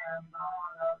 I am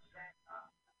not upset.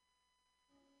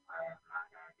 I am not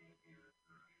happy to see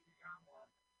someone.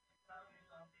 Tell me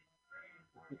something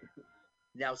great.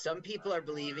 now some people are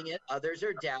believing it, others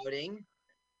are doubting.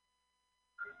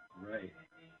 Right.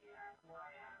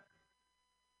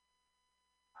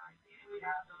 We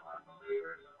have some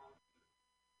unbelievers.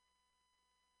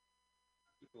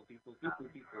 People. I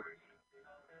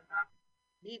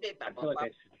feel like I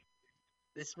should.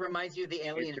 This reminds you of the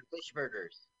alien fish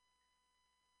burgers.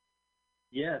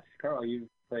 Yes, Carl, you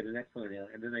played an excellent alien,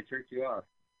 and then I jerked you off.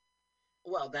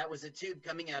 Well, that was a tube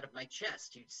coming out of my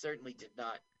chest. You certainly did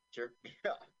not jerk me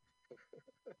off.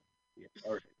 Yeah.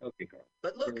 Okay, Carl.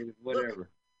 But look, whatever. Look,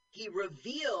 he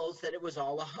reveals that it was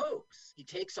all a hoax. He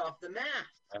takes off the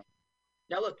mask.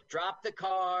 Now look, drop the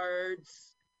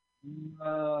cards.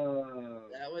 No.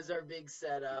 That was our big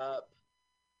setup.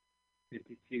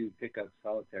 52 pickup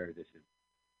solitaire edition.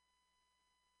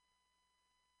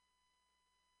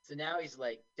 So now he's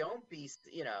like, don't be,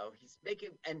 he's making,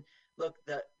 and look,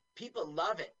 the people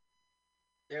love it.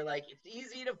 They're like, it's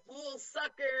easy to fool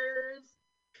suckers.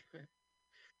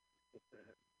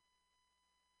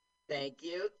 Thank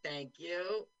you. Thank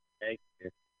you.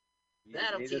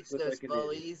 That'll teach those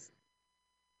bullies.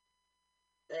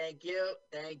 Thank you.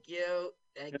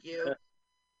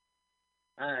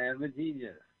 I am a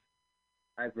genius.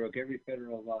 I broke every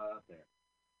federal law out there.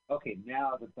 Okay,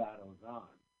 now the battle's on.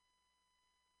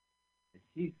 And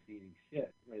she's eating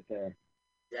shit right there.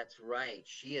 That's right.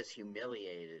 She is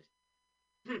humiliated.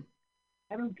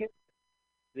 I don't get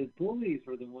the bullies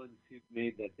were the ones who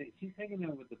made that thing. She's hanging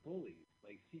out with the bullies.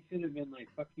 Like, she should have been like,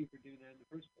 fuck you for doing that in the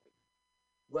first place.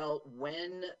 Well,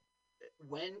 when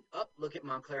look at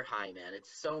Montclair High, man.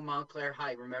 It's so Montclair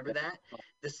High. Remember that?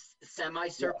 The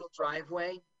semicircle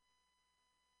driveway?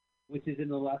 Which is in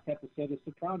the last episode of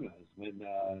Sopranos, when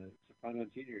Soprano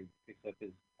Jr. picks up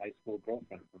his high school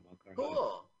girlfriend from Montclair High.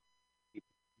 Cool. He's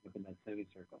up in that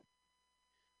semicircle.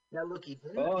 Now look, he's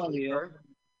in the paper.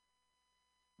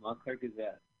 Montclair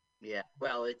Gazette. Yeah,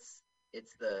 well, it's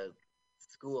the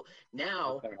school.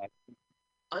 Now,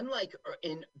 unlike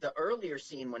in the earlier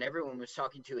scene when everyone was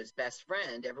talking to his best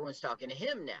friend, everyone's talking to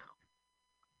him now.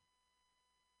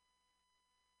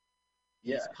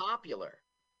 He's popular.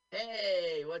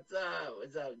 Hey, what's up?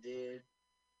 What's up, dude?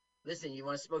 Listen, you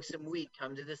want to smoke some weed?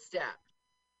 Come to the step.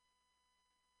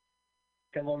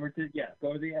 Come over to,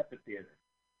 go to the amphitheater.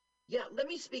 Yeah, let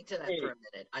me speak to that for a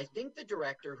minute. I think the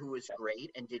director, who was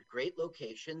great and did great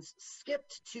locations,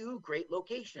 skipped 2 great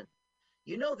locations.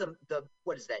 You know the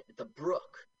what is that? The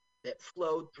brook that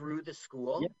flowed through the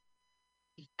school? Yep.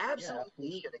 He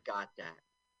absolutely should have got that.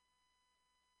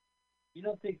 You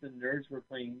don't think the nerds were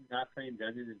not playing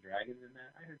Dungeons and Dragons in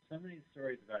that? I heard so many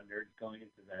stories about nerds going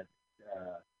into that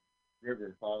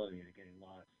river, following it and getting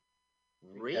lost.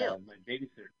 Real? My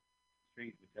babysitter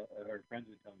street her friends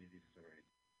would tell me these stories.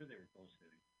 I'm sure they were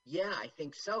bullshitting. Yeah, I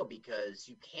think so, because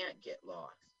you can't get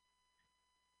lost.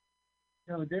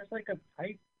 No, there's like a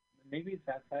pipe. Maybe it's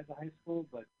outside the high school,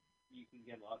 but you can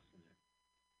get lost in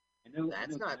it.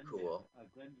 That's not cool.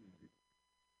 Glenn,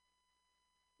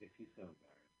 if he's so embarrassed.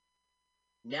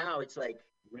 Now it's like,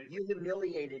 you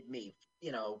humiliated me.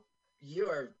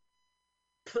 You're.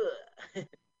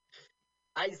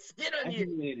 I spit on you.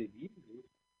 Humiliated you.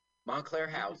 Montclair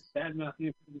House. Bad mouth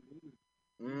you for the water.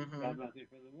 Mm-hmm. Bad mouth you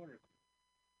for the water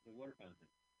fountain.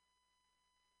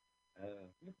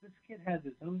 Look, this kid has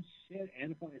his own shit,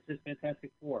 and it says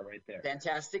Fantastic Four right there.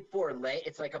 Fantastic Four.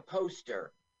 It's like a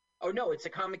poster. Oh no, it's a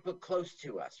comic book close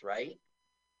to us, right?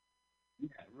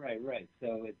 Yeah, right.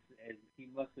 So he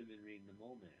must have been reading the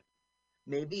Mole Man.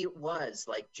 Maybe it was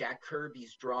like Jack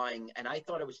Kirby's drawing, and I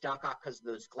thought it was Doc Ock because of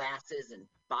those glasses and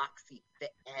boxy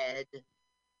head.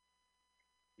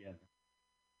 Yeah.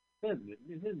 Isn't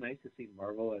it nice to see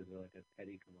Marvel as a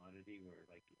petty commodity where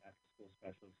like after school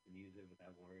specials can use it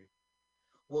without worry?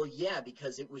 Well, yeah,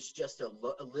 because it was just a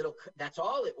little. That's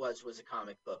all it was a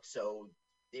comic book. So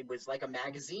it was like a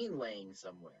magazine laying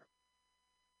somewhere.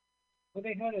 Well,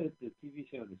 they had the TV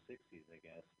show in the '60s, I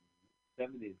guess.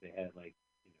 '70s they had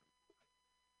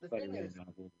The Spider-Man thing is,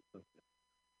 novels and stuff.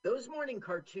 those morning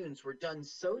cartoons were done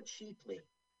so cheaply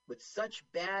with such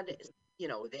bad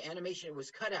the animation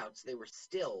was cutouts. They were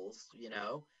stills,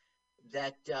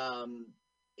 that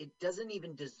it doesn't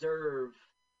even deserve,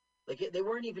 like, they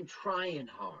weren't even trying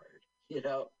hard.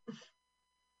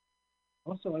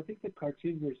 Also, I think the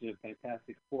cartoon version of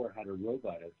Fantastic Four had a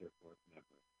robot as their fourth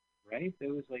member, right?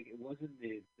 It was like, it wasn't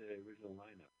the original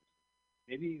lineup.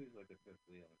 Maybe he was like a fifth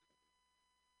wheel or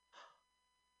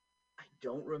I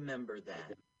don't remember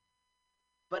that.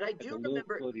 But I something. do Like a little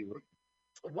remember,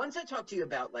 floaty. once I talked to you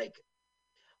about, like,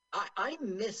 I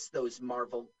miss those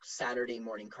Marvel Saturday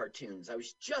morning cartoons. I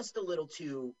was just a little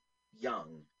too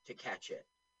young to catch it.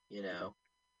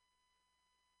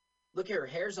 Look, her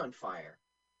hair's on fire.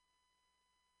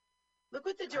 Look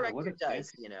what the Wow, what director a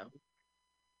does. fancy-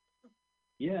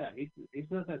 Yeah, he's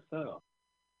not that subtle.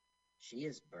 She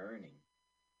is burning.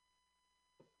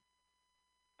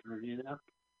 Turning it up.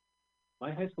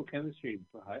 My high school chemistry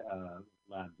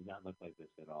lab did not look like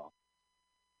this at all.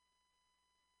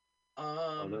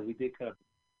 Although we did cut up.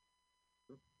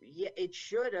 Yeah, it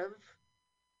should have.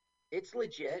 It's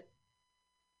legit.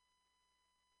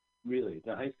 Really,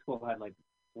 the high school had like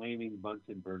flaming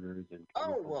Bunsen burners and. Oh,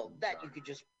 chemicals well, in the that dark. you could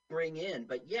just bring in.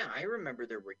 But yeah, I remember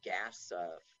there were gas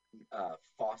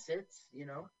faucets.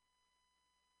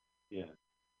 Yeah.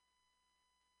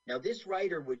 Now, this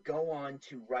writer would go on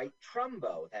to write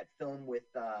Trumbo, that film with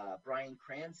Bryan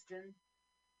Cranston.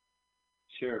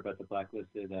 Sure, about the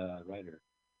blacklisted writer.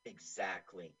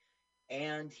 Exactly.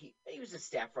 And he was a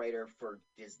staff writer for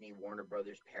Disney, Warner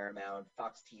Brothers, Paramount,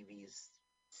 Fox TV's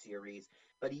series.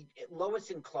 But Lois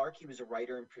and Clark, he was a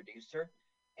writer and producer.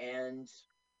 And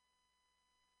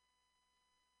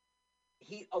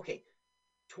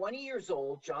 20 years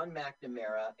old, John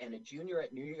McNamara, and a junior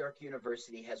at New York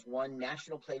University, has won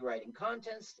National Playwriting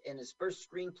Contest, and his first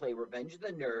screenplay, Revenge of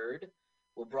the Nerd,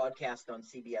 will broadcast on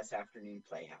CBS Afternoon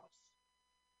Playhouse.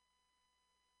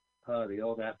 Oh, the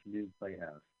old afternoon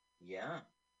playhouse. Yeah.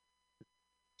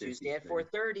 Tuesday at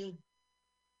 4:30.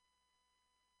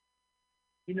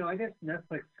 I guess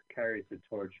Netflix carries the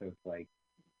torch of like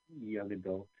young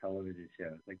adult television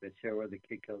shows, like that show where the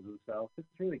kid kills himself. It's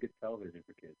really good television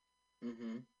for kids.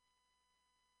 Mm-hmm.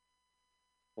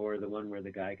 Or the one where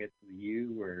the guy gets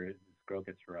where this girl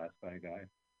gets harassed by a guy.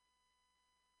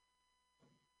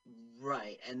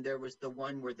 Right, and there was the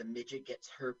one where the midget gets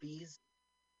herpes.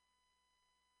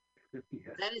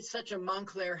 Yeah. That is such a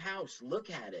Montclair house. Look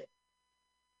at it.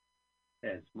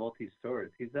 Yeah, it's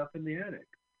multi-stories. He's up in the attic.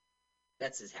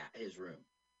 That's his room.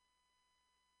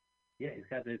 Yeah, he's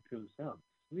got it to himself.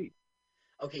 Sweet.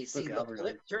 Okay, see, Look,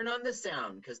 Albert, turn on the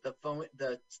sound, because the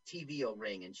TV will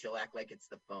ring, and she'll act like it's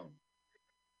the phone.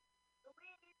 We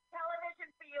need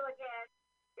television for you again.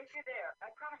 If you're there,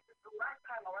 I promise it's the last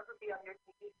time I'll ever be on your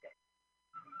TV set.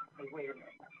 Hey, wait a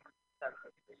minute. Sorry,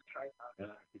 this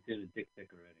tripod. He did a dick pic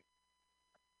already.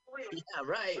 Yeah,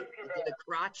 right. He did a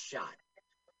crotch shot.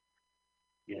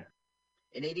 Yeah.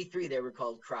 In '83, they were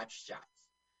called crotch shots.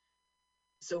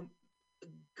 So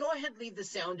go ahead, leave the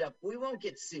sound up. We won't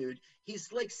get sued.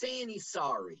 He's like saying he's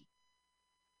sorry.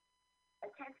 I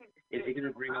can't seem to Is he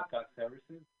going to bring up Doc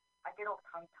Severinsen? I get all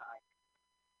tongue-tied.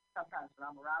 Sometimes when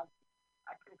I'm around,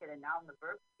 I couldn't get a noun and the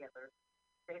verb together.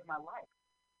 Save my life.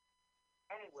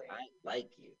 Anyway. I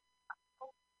like you.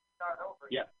 Start over.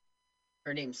 Yeah.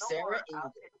 Her name's No Sarah more,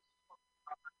 Ingalls.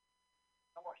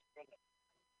 no more singing.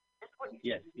 Just what you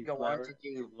Yes. Go on to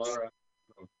do Laura.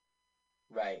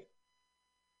 right.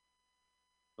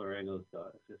 Laura Ingalls'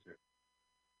 sister.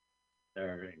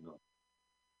 Sarah Ingalls.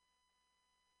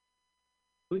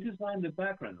 Who designed the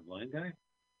background? The blind guy?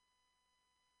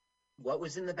 What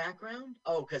was in the background?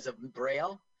 Oh, because of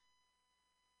Braille?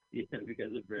 Yeah,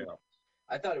 because of Braille.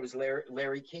 I thought it was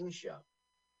Larry King's show.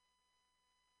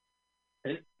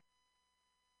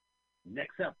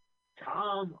 Next up,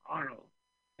 Tom Arnold.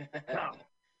 Tom.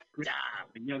 Tom.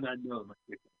 And young unknown.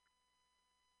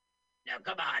 Now,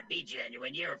 come on, be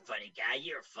genuine. You're a funny guy.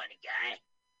 You're a funny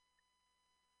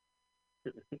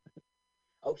guy.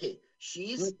 Okay,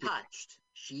 she's touched.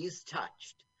 She's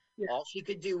touched. Yeah. All she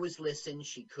could do was listen.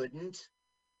 She couldn't.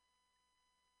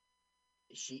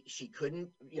 She couldn't,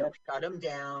 shut him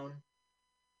down.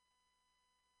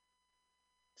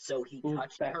 So he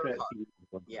touched her heart.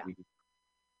 Yeah.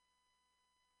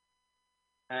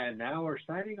 And now we're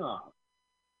signing off.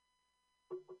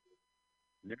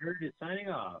 Nerd is signing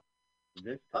off.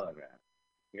 This telegraph.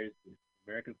 Here's the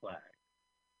American flag.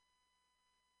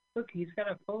 Look, he's got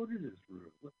a phone in his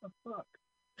room. What the fuck?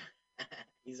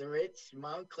 He's a rich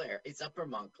Montclair. It's Upper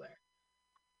Montclair.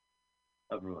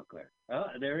 Upper Montclair. Oh,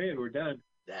 there it is. We're done.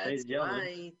 That's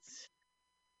right.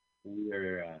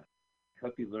 We're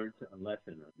hope you learned a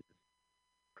lesson on this.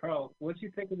 Carl, what'd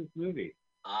you think of this movie?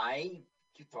 I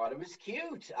You thought it was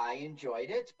cute. I enjoyed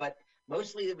it, but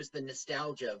mostly it was the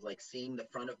nostalgia of like seeing the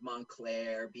front of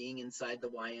Montclair, being inside the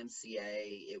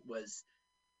YMCA.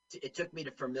 It took me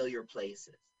to familiar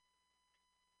places.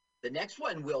 The next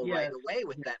one will Yeah. right away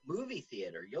with that movie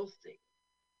theater. You'll see.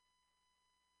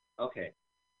 Okay,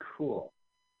 cool.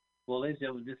 Well, ladies and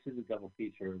gentlemen, this is a double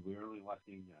feature. We're only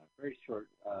watching very short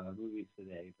movies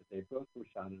today, but they both were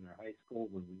shot in our high school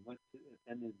when we went to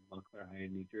attended Montclair High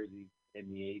in New Jersey in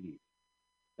the 80s.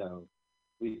 So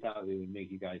we thought we would make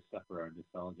you guys suffer our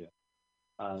nostalgia.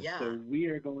 Yeah. So we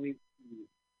are going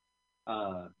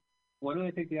to, why don't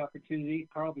I take the opportunity,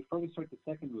 Carl, before we start the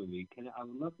second movie, I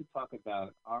would love to talk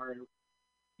about our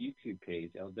YouTube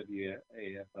page,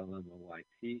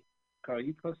 LWAFLMOYT. Carl,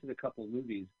 you posted a couple of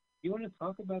movies. You want to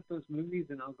talk about those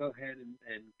movies, and I'll go ahead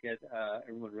and get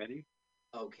everyone ready?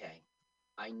 Okay.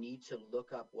 I need to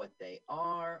look up what they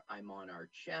are. I'm on our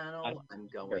channel. I'm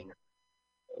going.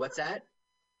 What's that?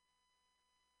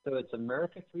 So it's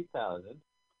America 3000.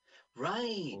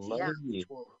 Right. Yeah.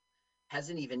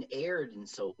 Hasn't even aired in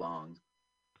so long.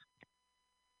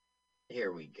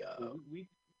 Here we go.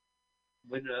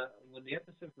 When the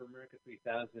episode for America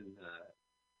 3000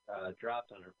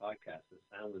 dropped on our podcast, the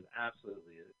sound was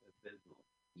absolutely abysmal.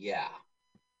 Yeah.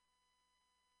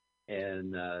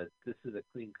 And this is a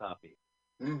clean copy.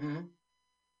 Mm-hmm.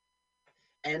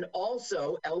 And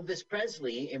also Elvis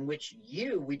Presley, in which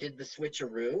we did the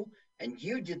switcheroo, and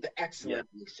you did the excellent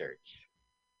research.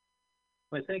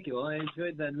 Well, thank you. Well, I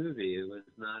enjoyed that movie. It was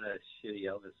not a shitty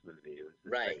Elvis movie. It was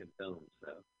the second film,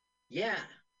 so. Yeah.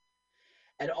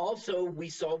 And also, we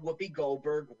saw Whoopi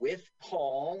Goldberg with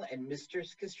Paul and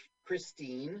Mistress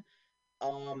Christine,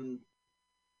 and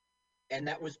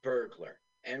that was Burglar,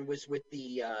 and was with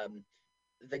the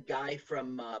guy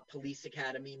from Police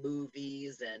Academy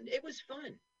movies, and it was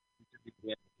fun.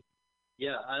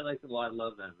 Yeah, I liked it a lot. I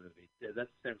love that movie. That's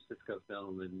a San Francisco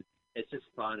film, and it's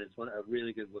just fun. It's a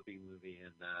really good Whoopi movie,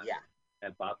 and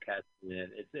Bobcat in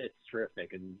it. It's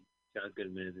terrific, and John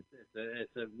Goodman.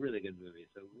 It's a really good movie.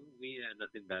 So we had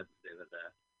nothing bad to say about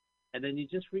that. And then you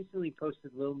just recently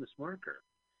posted Little Miss Marker.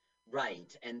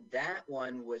 Right, and that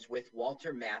one was with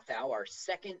Walter Matthau, our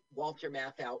second Walter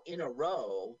Matthau in a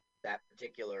row that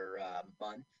particular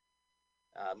month.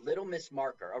 Little Miss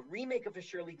Marker, a remake of a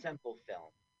Shirley Temple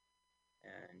film.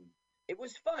 And it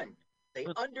was fun. They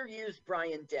underused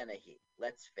Brian Dennehy,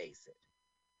 let's face it.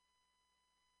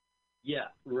 Yeah,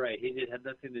 right. He did have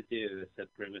nothing to do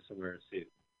except grimace and wear a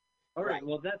suit. All right.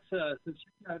 Well, that's so check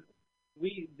out.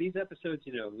 These episodes,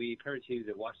 we encourage you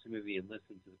to watch the movie and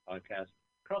listen to the podcast.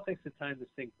 Carl takes the time to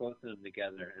sync both of them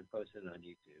together and post it on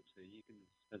YouTube, so you can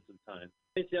spend some time.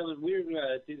 Hey, gentlemen, we're going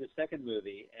to do the second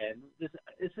movie, and this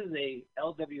is a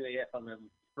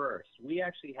LWAFLM first. We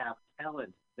actually have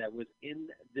talent that was in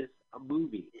this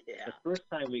movie. Yeah. The first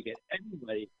time we get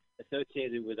anybody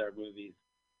associated with our movies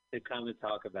to come and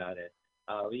talk about it.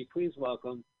 Will you please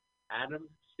welcome Adam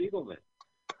Spiegelman?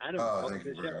 Adam, thank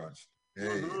you very much.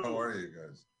 Hey, how are you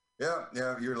guys? Yeah,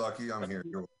 you're lucky. I'm here.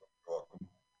 You're welcome.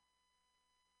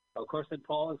 Of course, and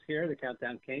Paul is here, the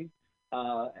Countdown King.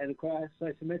 And of course,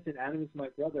 as I mentioned, Adam is my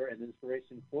brother and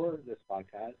inspiration for this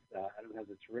podcast. Adam has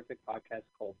a terrific podcast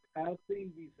called Proudly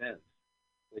Resents,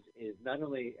 which is not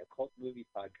only a cult movie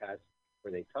podcast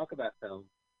where they talk about film,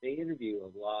 they interview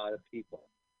a lot of people.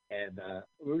 And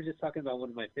we were just talking about one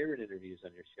of my favorite interviews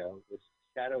on your show, was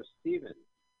Shadoe Stevens,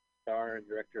 star and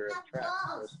director of Trap,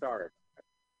 or star.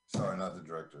 Sorry, not the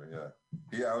director, yeah.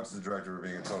 He outs the director for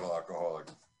being a total alcoholic.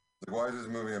 Like, why is this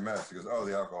movie a mess? He goes, oh,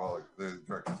 the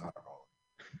director's an alcoholic.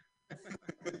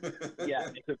 Yeah,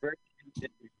 it's a very good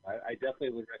interview. I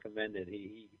definitely would recommend it.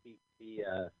 He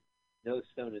no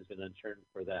stone has been unturned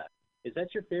for that. Is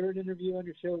that your favorite interview on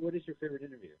your show? What is your favorite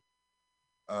interview?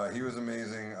 He was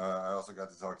amazing. I also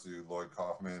got to talk to Lloyd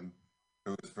Kaufman,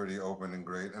 who was pretty open and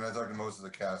great. And I talked to most of the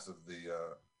cast of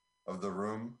the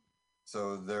Room.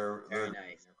 So they're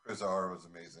nice. Chris R. was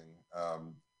amazing.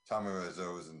 Tommy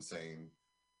Wiseau was insane.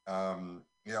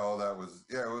 All that was,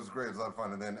 it was great. It was a lot of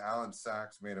fun. And then Alan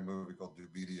Sachs made a movie called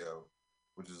Dubidio,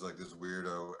 which is like this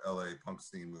weirdo LA punk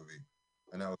scene movie.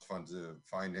 And that was fun to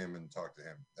find him and talk to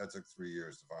him. That took 3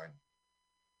 years to find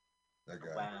that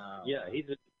guy. Wow. Yeah,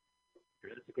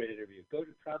 that's a great interview. Go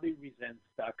to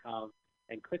proudlyresents.com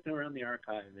and click around the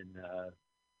archive and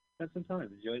spend some time.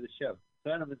 Enjoy the show.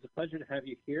 So, Adam, it's a pleasure to have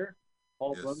you here.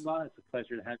 Paul Brumbaugh, it's a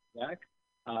pleasure to have you back.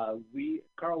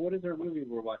 Carl, what is our movie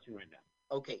we're watching right now?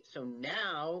 Okay, so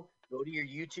now go to your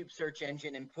YouTube search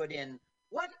engine and put in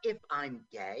What If I'm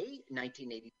Gay,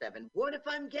 1987. What If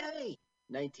I'm Gay,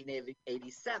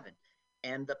 1987.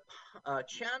 And the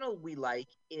channel we like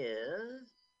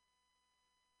is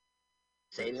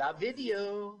C'est la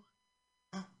video.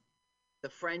 The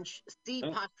French C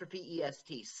apostrophe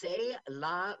EST. C'est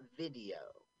la video.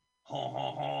 Ho,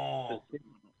 ho, ho.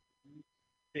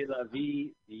 C'est la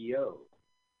video.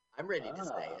 I'm ready to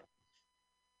say it.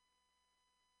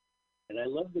 And I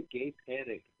love the gay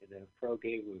panic in a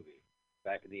pro-gay movie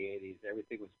back in the 80s.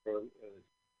 Everything was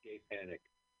gay panic.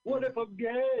 What if I'm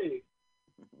gay?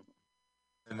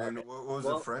 And then what was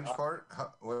the French part?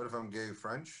 What if I'm gay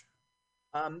French?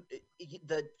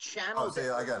 The channel. Oh, say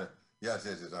I got it. Yes.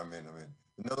 I'm in.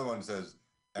 Another one says,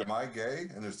 "Am I gay?"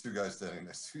 And there's two guys standing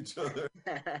next to each other.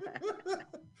 I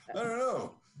don't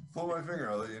know. Pull my finger.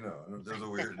 I'll let you know. There's a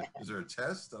weird. Is there a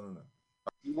test? I don't know.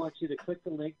 We want you to click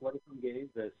the link, What If I'm Gay,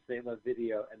 the C'est La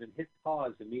video, and then hit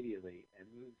pause immediately and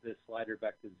move the slider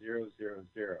back to 000.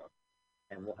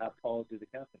 And we'll have Paul do the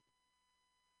counting.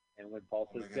 And when Paul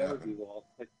says go, we will all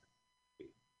click.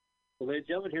 Well, ladies and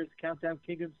gentlemen, here's the countdown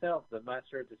king himself, the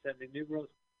master of descending numerals,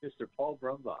 Mr. Paul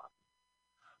Brumbaugh.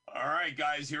 All right,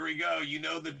 guys, here we go. You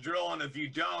know the drill, and if you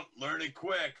don't, learn it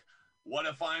quick. What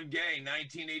if I'm gay?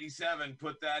 1987.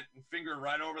 Put that finger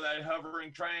right over that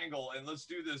hovering triangle, and let's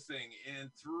do this thing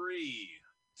in 3,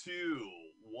 2,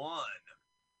 1,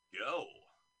 go.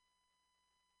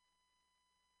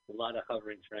 A lot of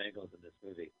hovering triangles in this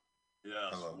movie.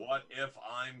 Yes. What if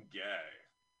I'm gay?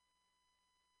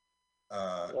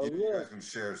 You guys can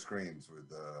share screens with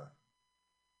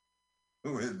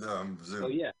Zoom. Oh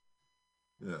yeah.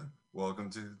 Yeah. Welcome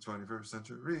to the 21st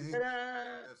century.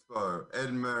 That's for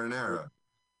Ed Marinera.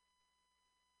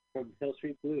 From Hill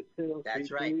Street Blues.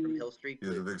 That's right, from Hill Street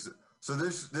Blues. So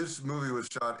this movie was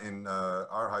shot in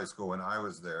our high school when I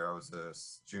was there. I was a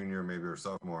junior, maybe, or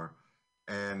sophomore,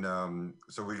 and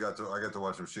so I got to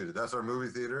watch them shoot it. That's our movie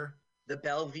theater. The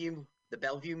Bellevue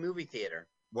movie theater.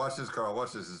 Watch this, Carl.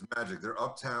 Watch this. It's magic. They're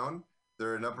uptown.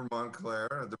 They're in Upper Montclair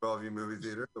at the Bellevue movie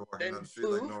theater. They're walking down the street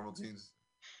like normal teens.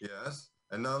 Yes.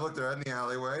 And now look, they're in the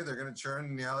alleyway. They're going to churn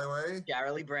in the alleyway.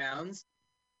 Charlie Brown's.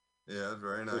 Yeah,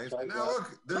 very nice. And now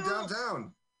look, they're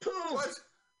downtown. What?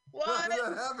 How did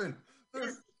that happen?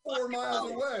 They're 4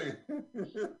 miles away.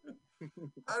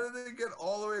 How did they get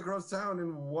all the way across town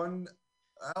in one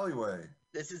alleyway?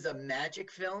 This is a magic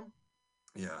film?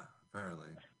 Yeah,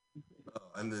 apparently.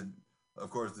 And of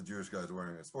course, the Jewish guy's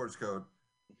wearing a sports coat.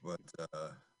 But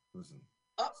listen.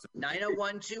 Oh,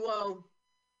 90120.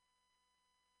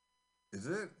 Is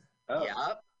it? Oh.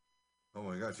 Yep. Oh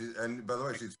my God! And by the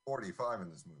way, she's 45 in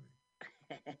this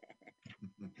movie.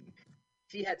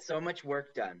 She had so much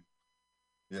work done.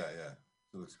 Yeah.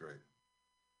 She looks great.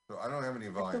 So I don't have any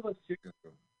volume.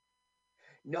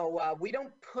 No, we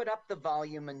don't put up the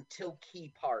volume until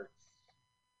key parts.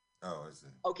 Oh, I see.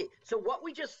 Okay, so what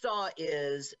we just saw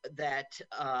is that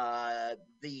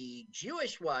the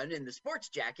Jewish one in the sports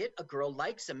jacket, a girl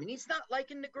likes him, and he's not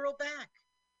liking the girl back.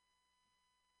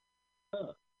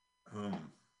 Huh.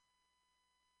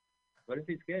 What if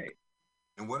he's gay?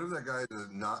 And what if that guy is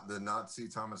not the Nazi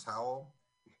Thomas Howell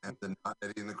and the not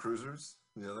Eddie and the Cruisers?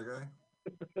 The other guy?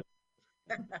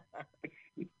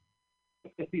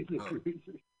 Eddie and the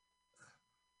Cruisers.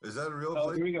 Is that a real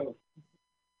place? Here we go.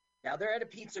 Now they're at a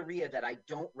pizzeria that I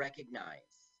don't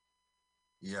recognize.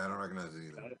 Yeah, I don't recognize it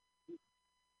either.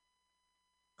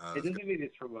 It doesn't mean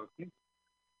it's from Loki.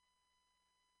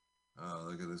 Oh,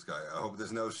 look at this guy. I hope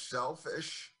there's no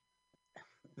shellfish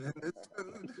in this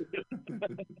food.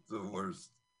 It's the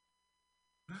worst.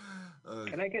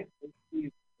 Can I get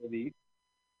these?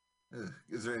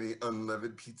 Is there any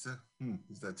unleavened pizza?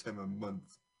 It's that time of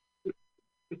month.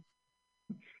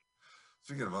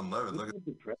 Speaking of unleavened, look at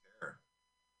the hair.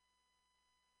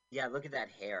 Yeah, look at that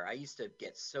hair. I used to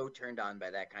get so turned on by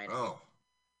that kind of hair.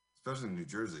 Especially in New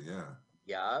Jersey, yeah.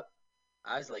 Yup.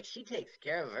 I was like, she takes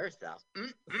care of herself.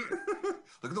 Look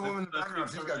at the woman in the background.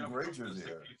 She's got great Jersey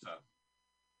hair.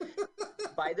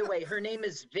 By the way, her name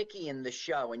is Vicky in the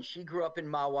show, and she grew up in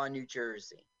Mahwah, New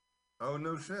Jersey. Oh,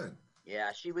 no shit.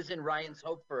 Yeah, she was in Ryan's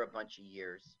Hope for a bunch of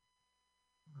years.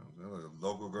 Oh, a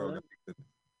local girl.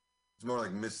 It's more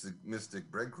like mystic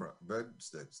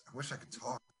breadsticks. I wish I could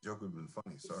talk. The joke would have been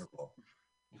funny. Sorry, Paul.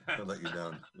 I'll let you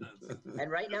down. And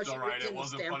right now she lives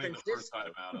in San Francisco.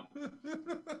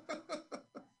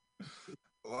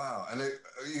 Wow. And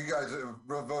you guys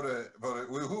voted.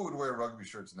 Who would wear rugby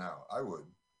shirts now? I would.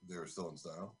 If they were still in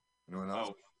style. Anyone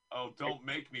else? Oh, don't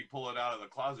make me pull it out of the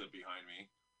closet behind me.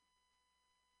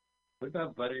 What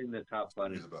about buttoning the top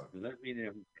button? Does that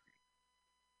mean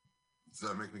does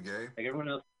that make me gay? Like everyone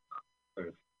else?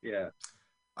 Yeah.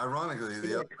 Ironically,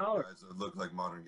 the other guys look like modern